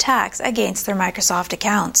automated attacks against their Microsoft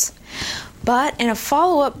accounts. But in a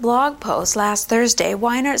follow-up blog post last Thursday,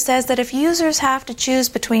 Weinert says that if users have to choose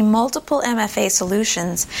between multiple MFA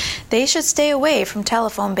solutions, they should stay away from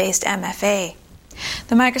telephone-based MFA.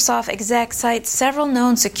 The Microsoft exec cites several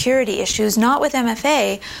known security issues not with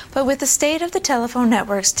MFA, but with the state of the telephone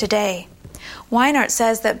networks today. Weinert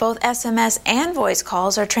says that both SMS and voice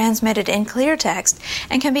calls are transmitted in clear text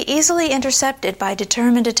and can be easily intercepted by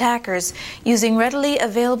determined attackers using readily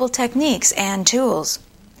available techniques and tools.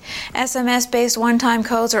 SMS-based one-time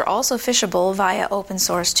codes are also phishable via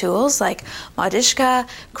open-source tools like Modishka,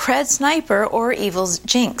 Cred Sniper, or Evil's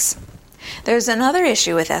Jinx. There's another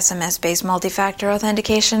issue with SMS-based multi-factor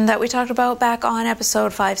authentication that we talked about back on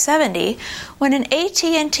episode 570, when an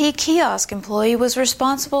AT&T kiosk employee was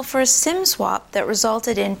responsible for a SIM swap that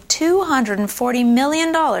resulted in $240 million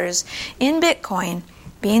in Bitcoin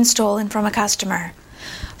being stolen from a customer.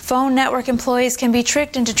 Phone network employees can be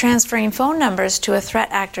tricked into transferring phone numbers to a threat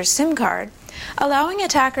actor's SIM card, allowing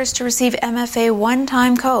attackers to receive MFA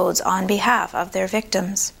one-time codes on behalf of their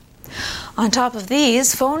victims. On top of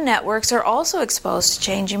these, phone networks are also exposed to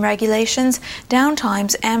changing regulations,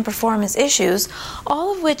 downtimes, and performance issues,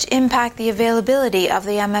 all of which impact the availability of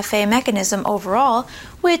the MFA mechanism overall,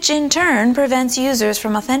 which in turn prevents users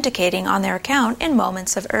from authenticating on their account in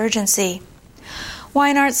moments of urgency.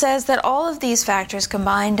 Weinert says that all of these factors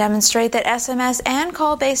combined demonstrate that SMS and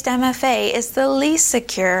call-based MFA is the least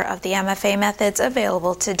secure of the MFA methods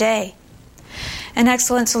available today. An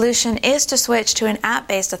excellent solution is to switch to an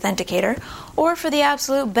app-based authenticator, or for the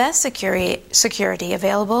absolute best security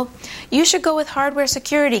available, you should go with hardware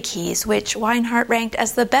security keys, which Weinert ranked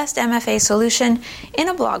as the best MFA solution in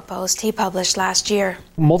a blog post he published last year.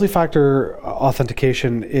 Multi-factor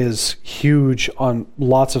authentication is huge on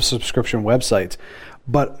lots of subscription websites,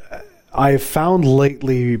 but I've found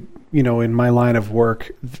lately, in my line of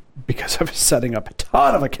work, because I was setting up a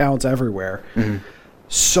ton of accounts everywhere,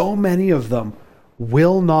 so many of them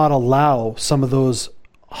will not allow some of those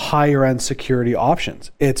higher end security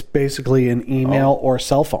options. It's basically an email or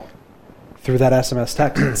cell phone through that SMS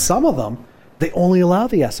text. And some of them, they only allow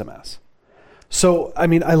the SMS. So, I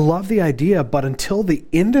love the idea, but until the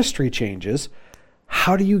industry changes,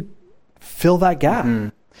 how do you fill that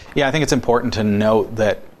gap? Yeah, I think it's important to note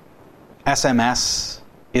that SMS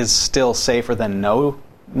is still safer than no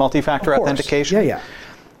multi-factor authentication. Yeah.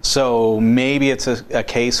 So maybe it's a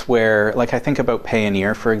case where, like I think about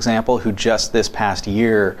Payoneer, for example, who just this past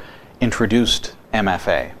year introduced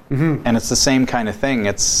MFA. And it's the same kind of thing.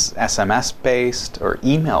 It's SMS-based or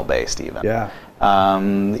email-based even. Yeah.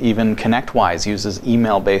 Even ConnectWise uses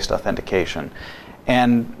email-based authentication.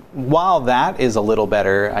 And while that is a little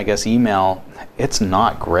better, I guess email, it's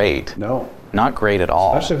not great. No. Not great at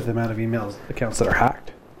all. Especially with the amount of email accounts that are hacked.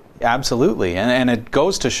 Absolutely. And it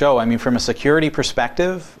goes to show, from a security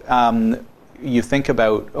perspective, you think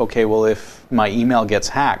about, okay, well, if my email gets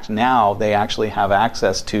hacked, now they actually have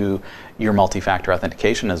access to your multi-factor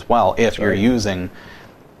authentication as well, if you're using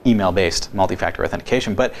email-based multi-factor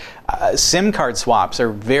authentication. But SIM card swaps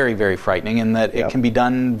are very, very frightening in that it can be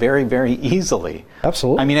done very, very easily.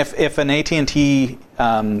 Absolutely. If an AT&T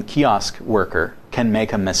kiosk worker can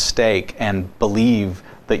make a mistake and believe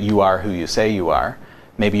that you are who you say you are,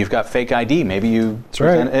 maybe you've got fake ID. Maybe you,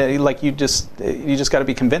 you just got to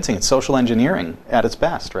be convincing. It's social engineering at its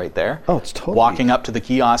best, right there. Oh, it's totally. Walking up to the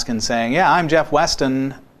kiosk and saying, "Yeah, I'm Jeff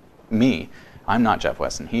Weston." I'm not Jeff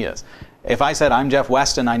Weston. He is. If I said I'm Jeff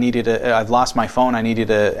Weston, I've lost my phone. I need you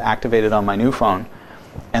to activate it on my new phone,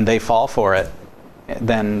 and they fall for it,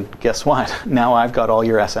 then guess what? Now I've got all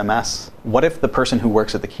your SMS. What if the person who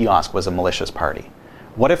works at the kiosk was a malicious party?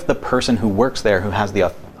 What if the person who works there, who has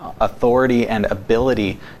the authority and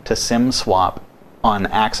ability to SIM swap on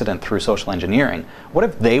accident through social engineering, what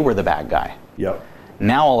if they were the bad guy? Yep.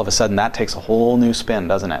 Now all of a sudden that takes a whole new spin,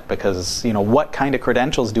 doesn't it? Because, what kind of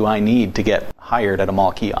credentials do I need to get hired at a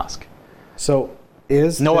mall kiosk? So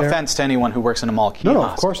no offense to anyone who works in a mall kiosk. No,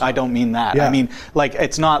 of course not. I don't mean that. Yeah.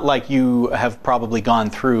 It's not like you have probably gone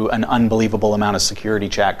through an unbelievable amount of security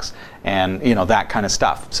checks and, that kind of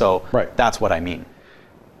stuff. So that's what I mean.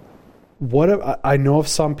 I know of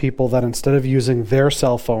some people that instead of using their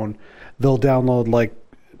cell phone, they'll download like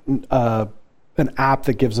an app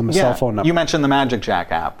that gives them a cell phone number. You mentioned the Magic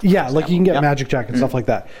Jack app. Yeah, like you can get Magic Jack and stuff like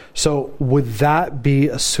that. So would that be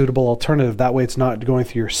a suitable alternative? That way it's not going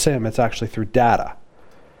through your SIM, it's actually through data.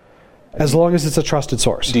 As long as it's a trusted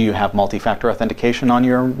source. Do you have multi-factor authentication on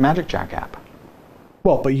your Magic Jack app?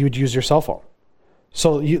 Well, but you would use your cell phone.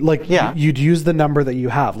 So you'd use the number that you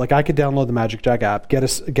have. Like I could download the Magic Jack app, get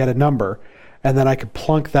a number, and then I could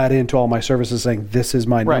plunk that into all my services saying, this is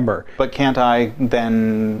my number. But can't I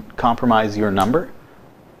then compromise your number?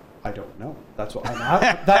 I don't know. That's what I'm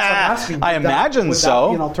asking. I imagine so. Would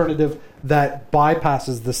that be an alternative that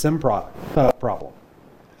bypasses the SIM problem?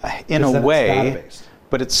 In a way,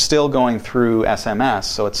 but it's still going through SMS,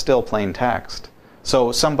 so it's still plain text.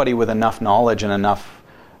 So somebody with enough knowledge and enough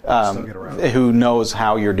who knows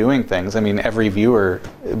how you're doing things. I mean, every viewer,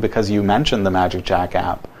 because you mentioned the Magic Jack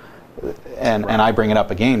app, and I bring it up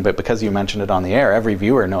again, but because you mentioned it on the air, every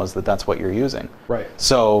viewer knows that that's what you're using. Right.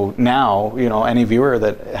 So now, any viewer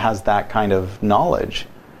that has that kind of knowledge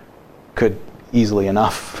could easily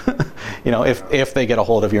enough, if they get a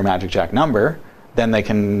hold of your Magic Jack number, then they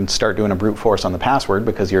can start doing a brute force on the password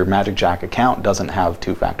because your Magic Jack account doesn't have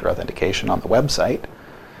two-factor authentication on the website,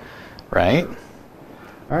 right?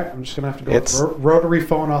 All right, I'm just going to have to go with rotary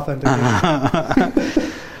phone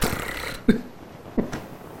authentication.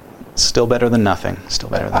 Still better than nothing. Still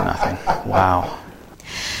better than nothing. Wow.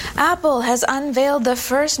 Apple has unveiled the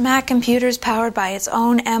first Mac computers powered by its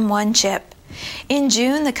own M1 chip. In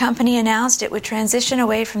June, the company announced it would transition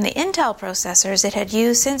away from the Intel processors it had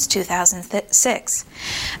used since 2006.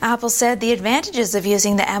 Apple said the advantages of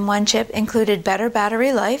using the M1 chip included better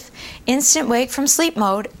battery life, instant wake from sleep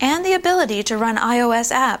mode, and the ability to run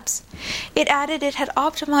iOS apps. It added it had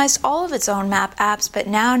optimized all of its own map apps, but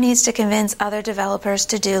now needs to convince other developers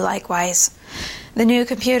to do likewise. The new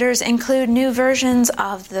computers include new versions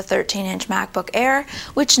of the 13-inch MacBook Air,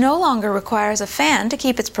 which no longer requires a fan to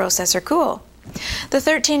keep its processor cool. The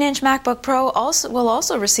 13-inch MacBook Pro will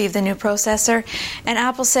also receive the new processor, and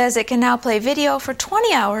Apple says it can now play video for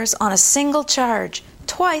 20 hours on a single charge,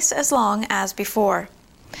 twice as long as before.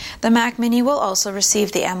 The Mac Mini will also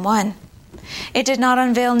receive the M1. It did not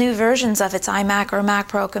unveil new versions of its iMac or Mac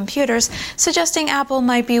Pro computers, suggesting Apple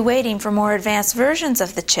might be waiting for more advanced versions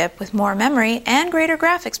of the chip with more memory and greater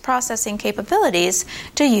graphics processing capabilities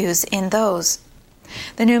to use in those.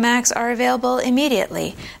 The new Macs are available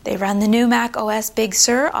immediately. They run the new Mac OS Big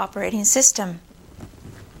Sur operating system.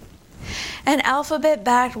 An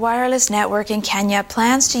Alphabet-backed wireless network in Kenya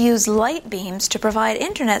plans to use light beams to provide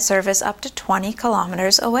internet service up to 20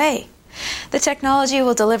 kilometers away. The technology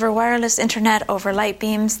will deliver wireless internet over light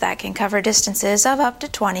beams that can cover distances of up to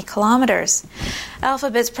 20 kilometers.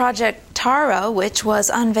 Alphabet's Project Tara, which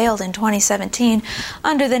was unveiled in 2017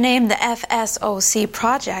 under the name the FSOC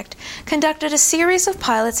Project, conducted a series of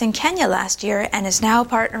pilots in Kenya last year and is now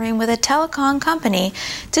partnering with a telecom company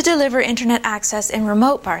to deliver internet access in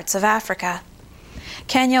remote parts of Africa.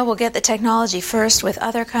 Kenya will get the technology first, with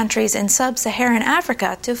other countries in sub-Saharan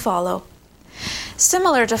Africa to follow.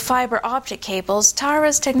 Similar to fiber optic cables,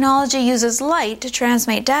 Tara's technology uses light to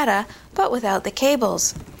transmit data, but without the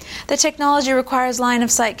cables. The technology requires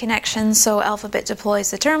line-of-sight connections, so Alphabet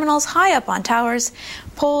deploys the terminals high up on towers,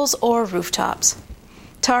 poles, or rooftops.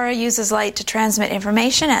 Tara uses light to transmit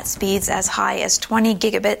information at speeds as high as 20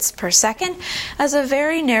 gigabits per second as a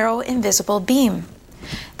very narrow, invisible beam.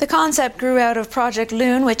 The concept grew out of Project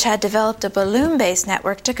Loon, which had developed a balloon-based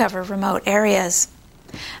network to cover remote areas.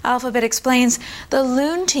 Alphabet explains the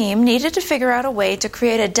Loon team needed to figure out a way to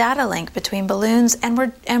create a data link between balloons and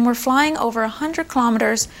were flying over 100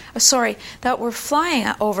 kilometers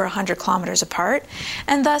apart,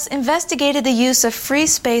 and thus investigated the use of free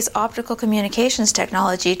space optical communications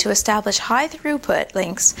technology to establish high throughput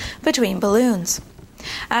links between balloons.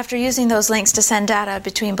 After using those links to send data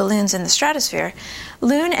between balloons in the stratosphere,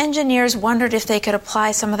 Loon engineers wondered if they could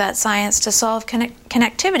apply some of that science to solve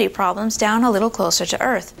connectivity problems down a little closer to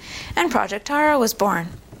Earth, and Project Tara was born.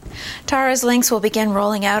 Tara's links will begin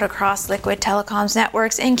rolling out across Liquid Telecom's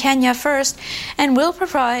networks in Kenya first, and will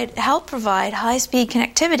help provide high-speed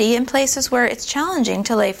connectivity in places where it's challenging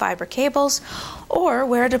to lay fiber cables, or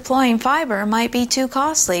where deploying fiber might be too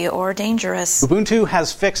costly or dangerous. Ubuntu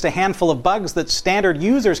has fixed a handful of bugs that standard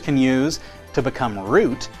users can use to become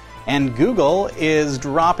root, and Google is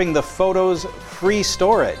dropping the Photos free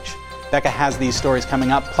storage. Becca has these stories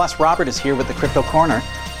coming up, plus Robert is here with the Crypto Corner.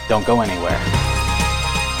 Don't go anywhere.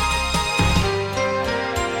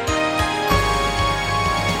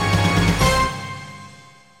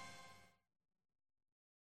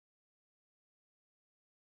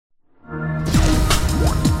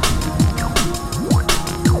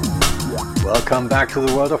 Welcome back to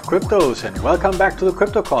the world of cryptos and welcome back to the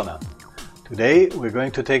Crypto Corner. Today we're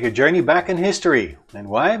going to take a journey back in history. And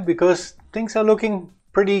why? Because things are looking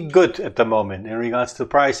pretty good at the moment in regards to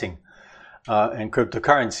pricing and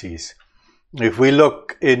cryptocurrencies. If we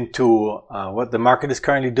look into what the market is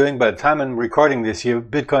currently doing, by the time I'm recording this here,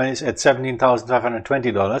 Bitcoin is at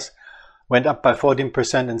 $17,520, went up by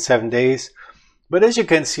 14% in 7 days. But as you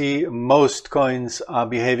can see, most coins are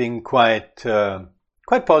behaving quite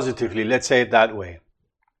positively, let's say it that way.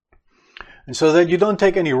 And so that you don't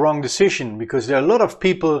take any wrong decision, because there are a lot of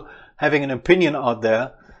people having an opinion out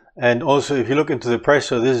there. And also, if you look into the price,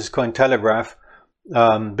 so this is Cointelegraph,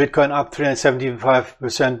 Bitcoin up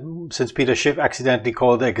 375% since Peter Schiff accidentally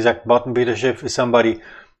called the exact bottom. Peter Schiff is somebody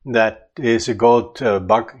that is a gold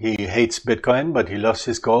bug. He hates Bitcoin, but he loves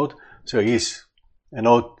his gold. So he's an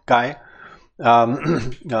old guy.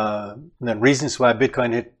 The reasons why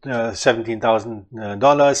Bitcoin hit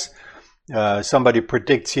 $17,000. Somebody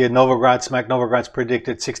predicts here, Mac Novogratz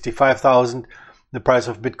predicted 65,000, the price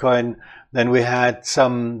of Bitcoin. Then we had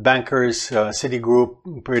some bankers,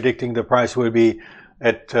 Citigroup, predicting the price will be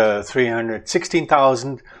at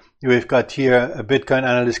 316,000. We've got here a Bitcoin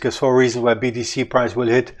analyst gives 4 reasons why BTC price will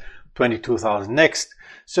hit 22,000 next.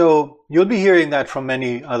 So you'll be hearing that from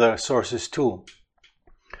many other sources too.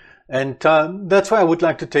 And that's why I would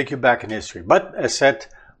like to take you back in history. But as said,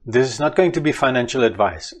 this is not going to be financial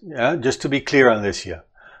advice. Yeah? Just to be clear on this here.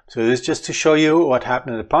 So this is just to show you what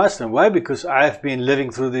happened in the past. And why? Because I've been living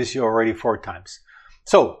through this year already 4 times.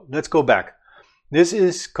 So let's go back. This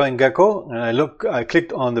is CoinGecko. And I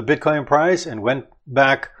clicked on the Bitcoin price and went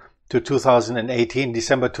back to 2018,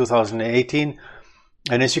 December 2018.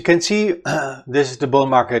 And as you can see, this is the bull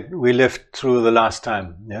market we lived through the last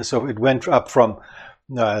time. Yeah? So it went up from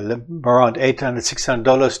around $800,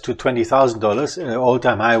 $600 to $20,000.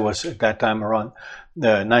 All-time high was at that time around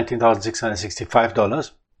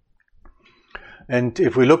 $19,665. And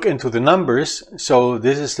if we look into the numbers, so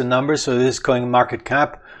this is the numbers. So this is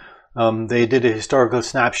CoinMarketCap. They did a historical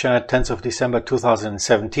snapshot, 10th of December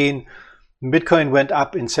 2017. Bitcoin went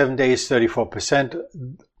up in 7 days, 34%.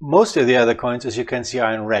 Most of the other coins, as you can see,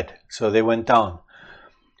 are in red. So they went down.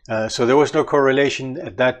 So there was no correlation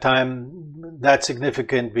at that time that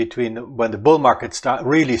significant between when the bull market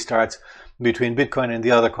really starts between Bitcoin and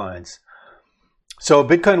the other coins. So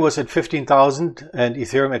Bitcoin was at 15,000 and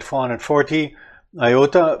Ethereum at 440.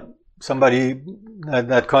 IOTA,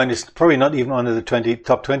 that coin is probably not even under the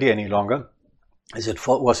top 20 any longer, was at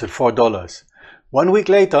 $4. 1 week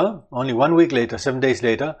later, only 1 week later, 7 days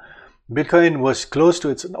later, Bitcoin was close to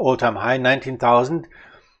its all-time high, 19,000.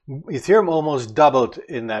 Ethereum almost doubled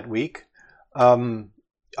in that week.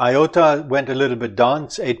 IOTA went a little bit down,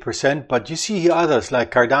 it's 8%, but you see here others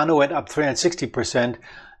like Cardano went up 360%,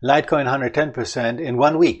 Litecoin 110% in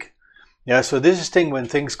 1 week. Yeah, so this is when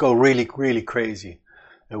things go really, really crazy.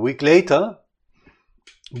 A week later,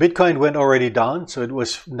 Bitcoin went already down, so it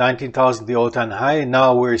was 19,000, the all-time high.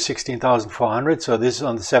 Now we're 16,400, so this is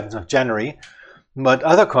on the 7th of January. But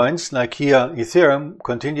other coins, like here, Ethereum,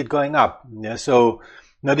 continued going up. Yeah, so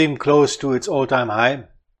not even close to its all-time high.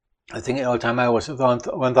 I think the all-time high was around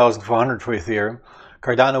 1,400 for Ethereum.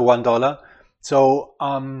 Cardano, $1. So,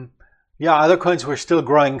 yeah, other coins were still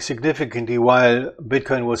growing significantly while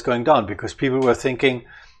Bitcoin was going down, because people were thinking,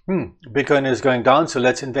 Bitcoin is going down, so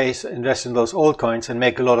let's invest in those old coins and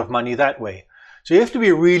make a lot of money that way. So you have to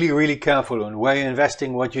be really, really careful on where you're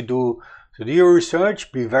investing, what you do. So do your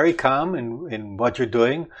research, be very calm in what you're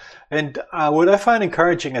doing. And what I find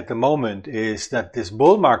encouraging at the moment is that this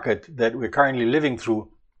bull market that we're currently living through,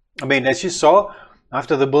 I mean, as you saw,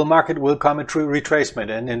 after the bull market will come a true retracement.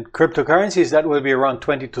 And in cryptocurrencies, that will be around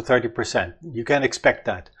 20 to 30%. You can expect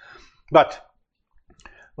that. But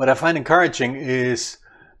what I find encouraging is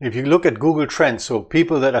if you look at Google Trends, so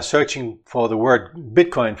people that are searching for the word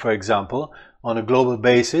Bitcoin, for example, on a global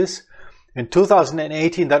basis, in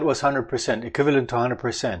 2018, that was 100%, equivalent to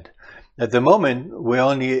 100%. At the moment, we're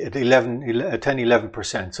only at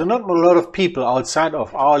 11%. So not a lot of people outside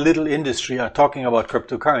of our little industry are talking about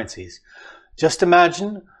cryptocurrencies. Just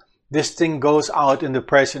imagine this thing goes out in the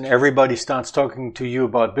press and everybody starts talking to you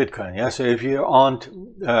about Bitcoin. Yeah. So if your aunt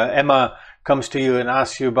Emma comes to you and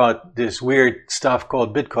asks you about this weird stuff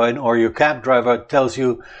called Bitcoin, or your cab driver tells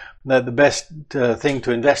you that the best thing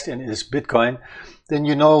to invest in is Bitcoin, then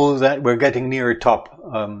you know that we're getting near top.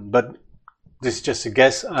 But this is just a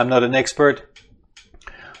guess. I'm not an expert.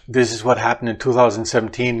 This is what happened in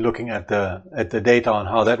 2017, looking at the data on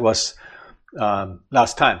how that was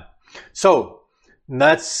last time. So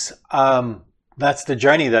that's the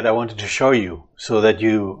journey that I wanted to show you, so that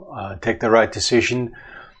you take the right decision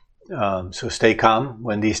So stay calm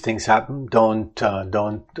when these things happen. Don't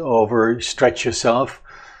overstretch yourself,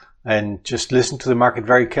 and just listen to the market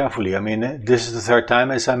very carefully. I mean, this is the third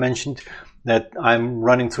time, as I mentioned, that I'm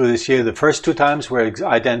running through this year. The first 2 times were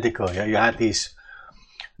identical. Yeah, you had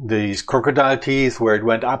these crocodile teeth where it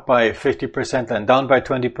went up by 50% and down by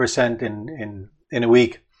 20% in a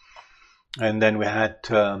week. And then we had,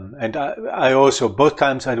 and I also, both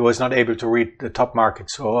times I was not able to read the top market,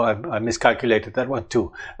 so I miscalculated that one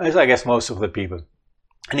too, as I guess most of the people.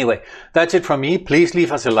 Anyway, that's it from me. Please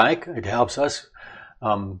leave us a like. It helps us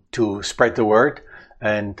to spread the word.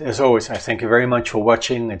 And as always, I thank you very much for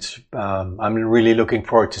watching. I'm really looking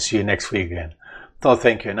forward to see you next week again. So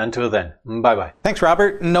thank you, and until then, bye-bye. Thanks,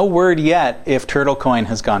 Robert. No word yet if Turtle Coin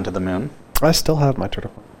has gone to the moon. I still have my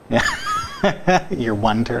turtle coin. Yeah. Your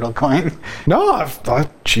one turtle coin? No, I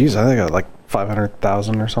think I got like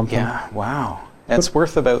 500,000 or something. Yeah, wow. It's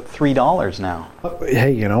worth about $3 now.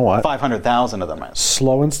 Hey, you know what? 500,000 of them.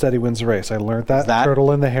 Slow and steady wins the race. I learned that.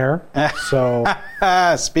 Turtle in the hair. So,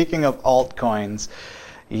 speaking of altcoins,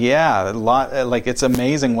 yeah, it's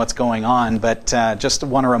amazing what's going on, but just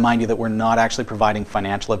want to remind you that we're not actually providing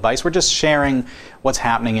financial advice. We're just sharing what's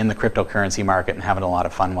happening in the cryptocurrency market and having a lot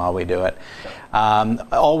of fun while we do it.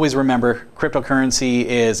 Always remember, cryptocurrency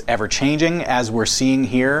is ever changing, as we're seeing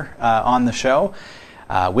here on the show.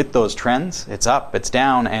 With those trends, it's up, it's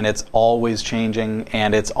down, and it's always changing,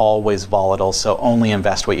 and it's always volatile, so only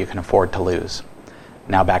invest what you can afford to lose.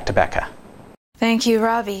 Now back to Becca. Thank you,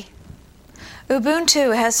 Robbie.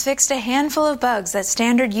 Ubuntu has fixed a handful of bugs that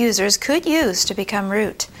standard users could use to become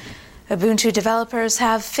root. Ubuntu developers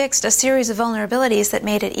have fixed a series of vulnerabilities that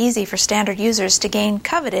made it easy for standard users to gain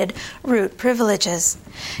coveted root privileges.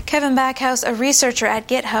 Kevin Backhouse, a researcher at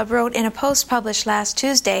GitHub, wrote in a post published last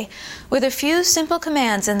Tuesday, "With a few simple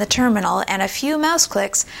commands in the terminal and a few mouse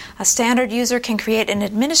clicks, a standard user can create an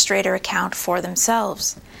administrator account for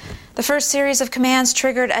themselves." The first series of commands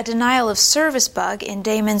triggered a denial of service bug in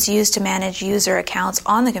daemons used to manage user accounts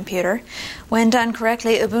on the computer. When done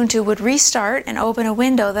correctly, Ubuntu would restart and open a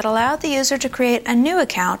window that allowed the user to create a new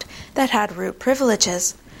account that had root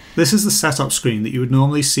privileges. This is the setup screen that you would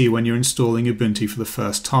normally see when you're installing Ubuntu for the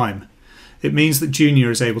first time. It means that Junior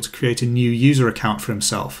is able to create a new user account for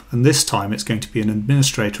himself, and this time it's going to be an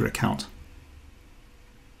administrator account.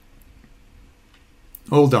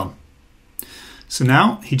 All done. So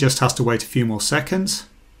now he just has to wait a few more seconds,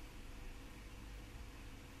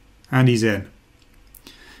 and he's in.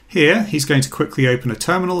 Here he's going to quickly open a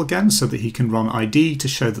terminal again so that he can run ID to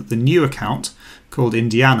show that the new account, called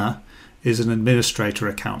Indiana, is an administrator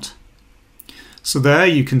account. So there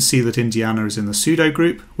you can see that Indiana is in the sudo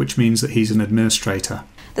group, which means that he's an administrator.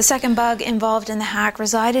 The second bug involved in the hack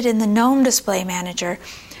resided in the GNOME Display Manager,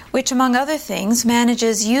 which among other things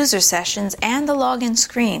manages user sessions and the login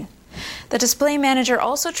screen. The Display Manager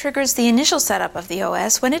also triggers the initial setup of the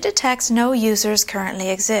OS when it detects no users currently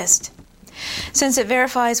exist. Since it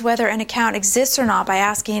verifies whether an account exists or not by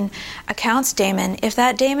asking accounts daemon, if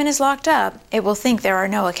that daemon is locked up, it will think there are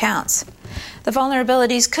no accounts. The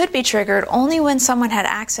vulnerabilities could be triggered only when someone had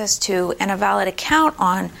access to and a valid account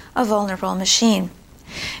on a vulnerable machine.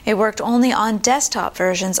 It worked only on desktop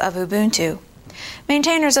versions of Ubuntu.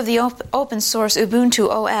 Maintainers of the open source Ubuntu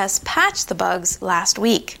OS patched the bugs last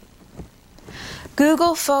week.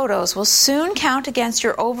 Google Photos will soon count against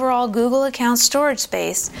your overall Google account storage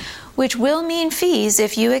space, which will mean fees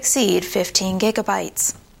if you exceed 15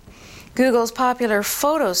 gigabytes. Google's popular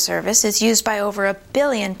Photos service is used by over 1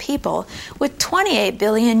 billion people, with 28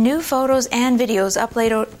 billion new photos and videos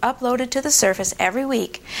uploaded to the service every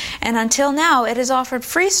week, and until now it has offered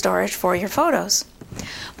free storage for your photos.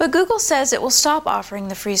 But Google says it will stop offering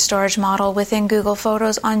the free storage model within Google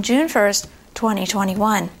Photos on June 1st,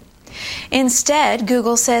 2021. Instead,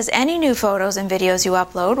 Google says any new photos and videos you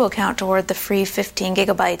upload will count toward the free 15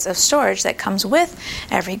 gigabytes of storage that comes with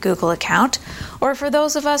every Google account, or for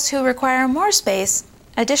those of us who require more space,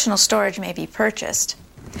 additional storage may be purchased.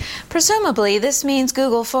 Presumably, this means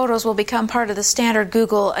Google Photos will become part of the standard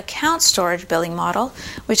Google account storage billing model,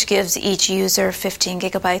 which gives each user 15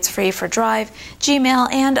 gigabytes free for Drive, Gmail,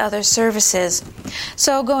 and other services.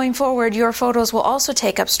 So going forward, your photos will also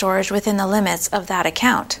take up storage within the limits of that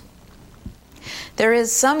account. There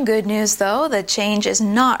is some good news, though. The change is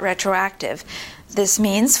not retroactive. This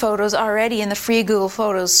means photos already in the free Google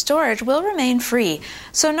Photos storage will remain free,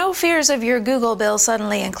 so no fears of your Google bill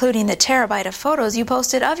suddenly including the terabyte of photos you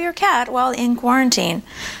posted of your cat while in quarantine.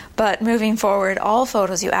 But moving forward, all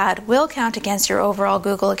photos you add will count against your overall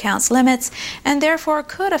Google account's limits and therefore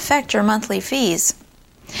could affect your monthly fees.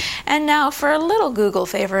 And now for a little Google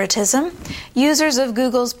favoritism. Users of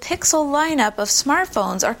Google's Pixel lineup of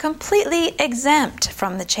smartphones are completely exempt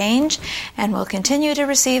from the change and will continue to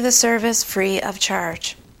receive the service free of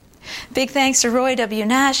charge. Big thanks to Roy W.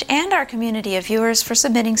 Nash and our community of viewers for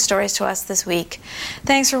submitting stories to us this week.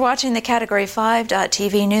 Thanks for watching the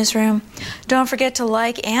Category5.tv newsroom. Don't forget to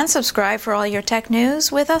like and subscribe for all your tech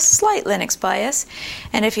news with a slight Linux bias.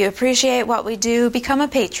 And if you appreciate what we do, become a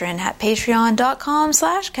patron at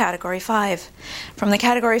patreon.com/Category5. From the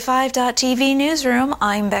Category5.tv newsroom,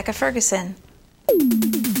 I'm Becca Ferguson.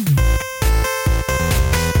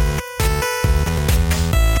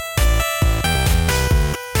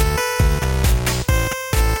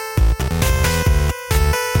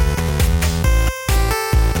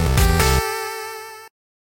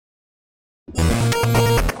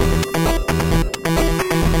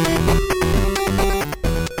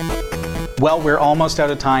 Well, we're almost out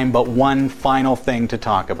of time, but one final thing to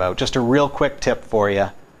talk about. Just a real quick tip for you.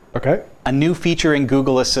 Okay. A new feature in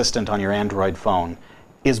Google Assistant on your Android phone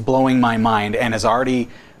is blowing my mind and has already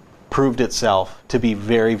proved itself to be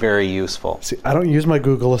very, very useful. See, I don't use my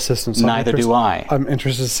Google Assistant. So Neither do I. I'm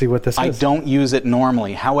interested to see what this is. I don't use it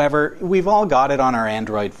normally. However, we've all got it on our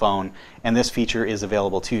Android phone, and this feature is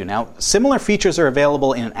available to you. Now, similar features are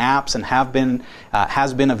available in apps and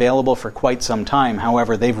has been available for quite some time.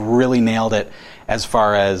 However, they've really nailed it as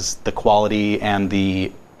far as the quality and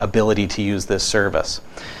the ability to use this service.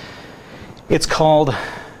 It's called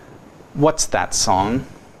What's That Song?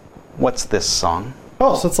 What's This Song?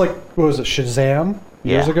 Oh, so it's like, what was it, Shazam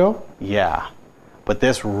years ago? Yeah. But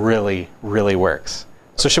this really, really works.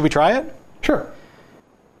 So should we try it? Sure.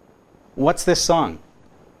 What's this song?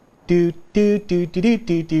 Do do do do do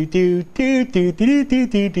do do do do do do do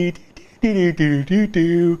do do do do do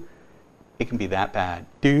do. It can be that bad.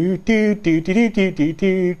 Do do do do do do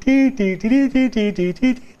do do do do do do do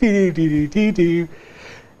do do do do.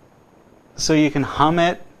 So you can hum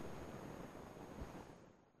it.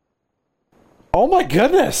 Oh my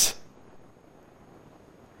goodness!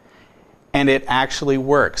 And it actually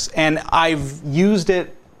works. And I've used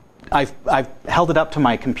it. I've held it up to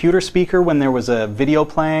my computer speaker when there was a video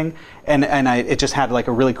playing, and it just had like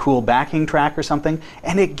a really cool backing track or something,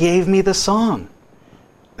 and it gave me the song.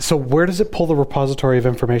 So where does it pull the repository of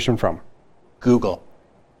information from? Google.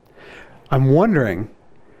 I'm wondering,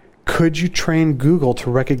 could you train Google to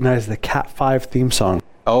recognize the Cat 5 theme song?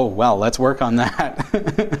 Oh, well, let's work on that.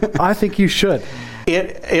 I think you should.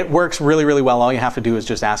 It works really, really well. All you have to do is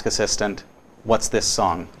just ask Assistant, what's this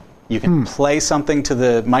song? You can play something to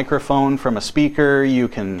the microphone from a speaker, you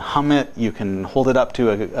can hum it, you can hold it up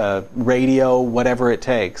to a radio, whatever it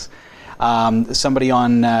takes. Somebody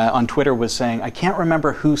on Twitter was saying, I can't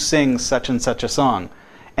remember who sings such and such a song.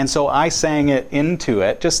 And so I sang it into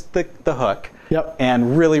it, just the hook,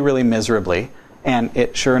 and really, really miserably. And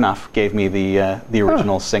it, sure enough, gave me the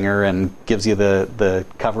original singer and gives you the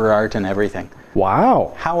cover art and everything.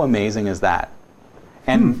 Wow. How amazing is that?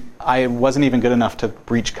 And I wasn't even good enough to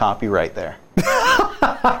breach copyright there.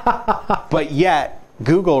 But yet,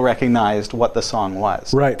 Google recognized what the song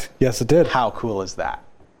was. Right. Yes, it did. How cool is that?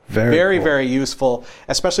 Very cool. Very useful,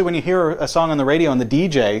 especially when you hear a song on the radio and the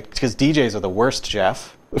DJ, because DJs are the worst,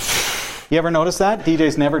 Jeff. You ever notice that?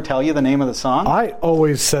 DJs never tell you the name of the song? I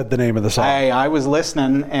always said the name of the song. I was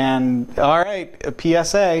listening, and all right, a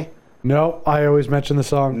PSA. No, I always mentioned the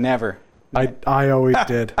song. Never. I always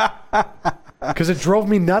did. Because it drove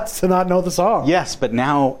me nuts to not know the song. Yes, but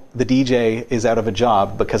now the DJ is out of a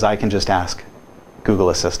job because I can just ask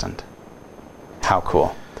Google Assistant. How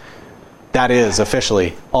cool. That is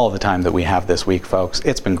officially all the time that we have this week, folks.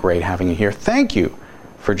 It's been great having you here. Thank you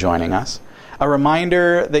for joining us. A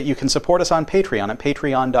reminder that you can support us on Patreon at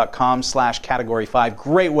patreon.com/Category5.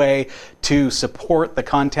 Great way to support the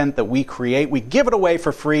content that we create. We give it away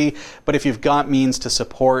for free, but if you've got means to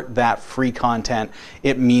support that free content,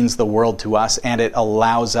 it means the world to us, and it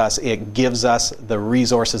gives us the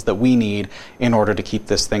resources that we need in order to keep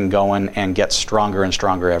this thing going and get stronger and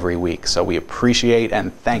stronger every week. So we appreciate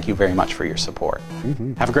and thank you very much for your support.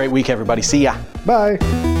 Have a great week, everybody. See ya. Bye.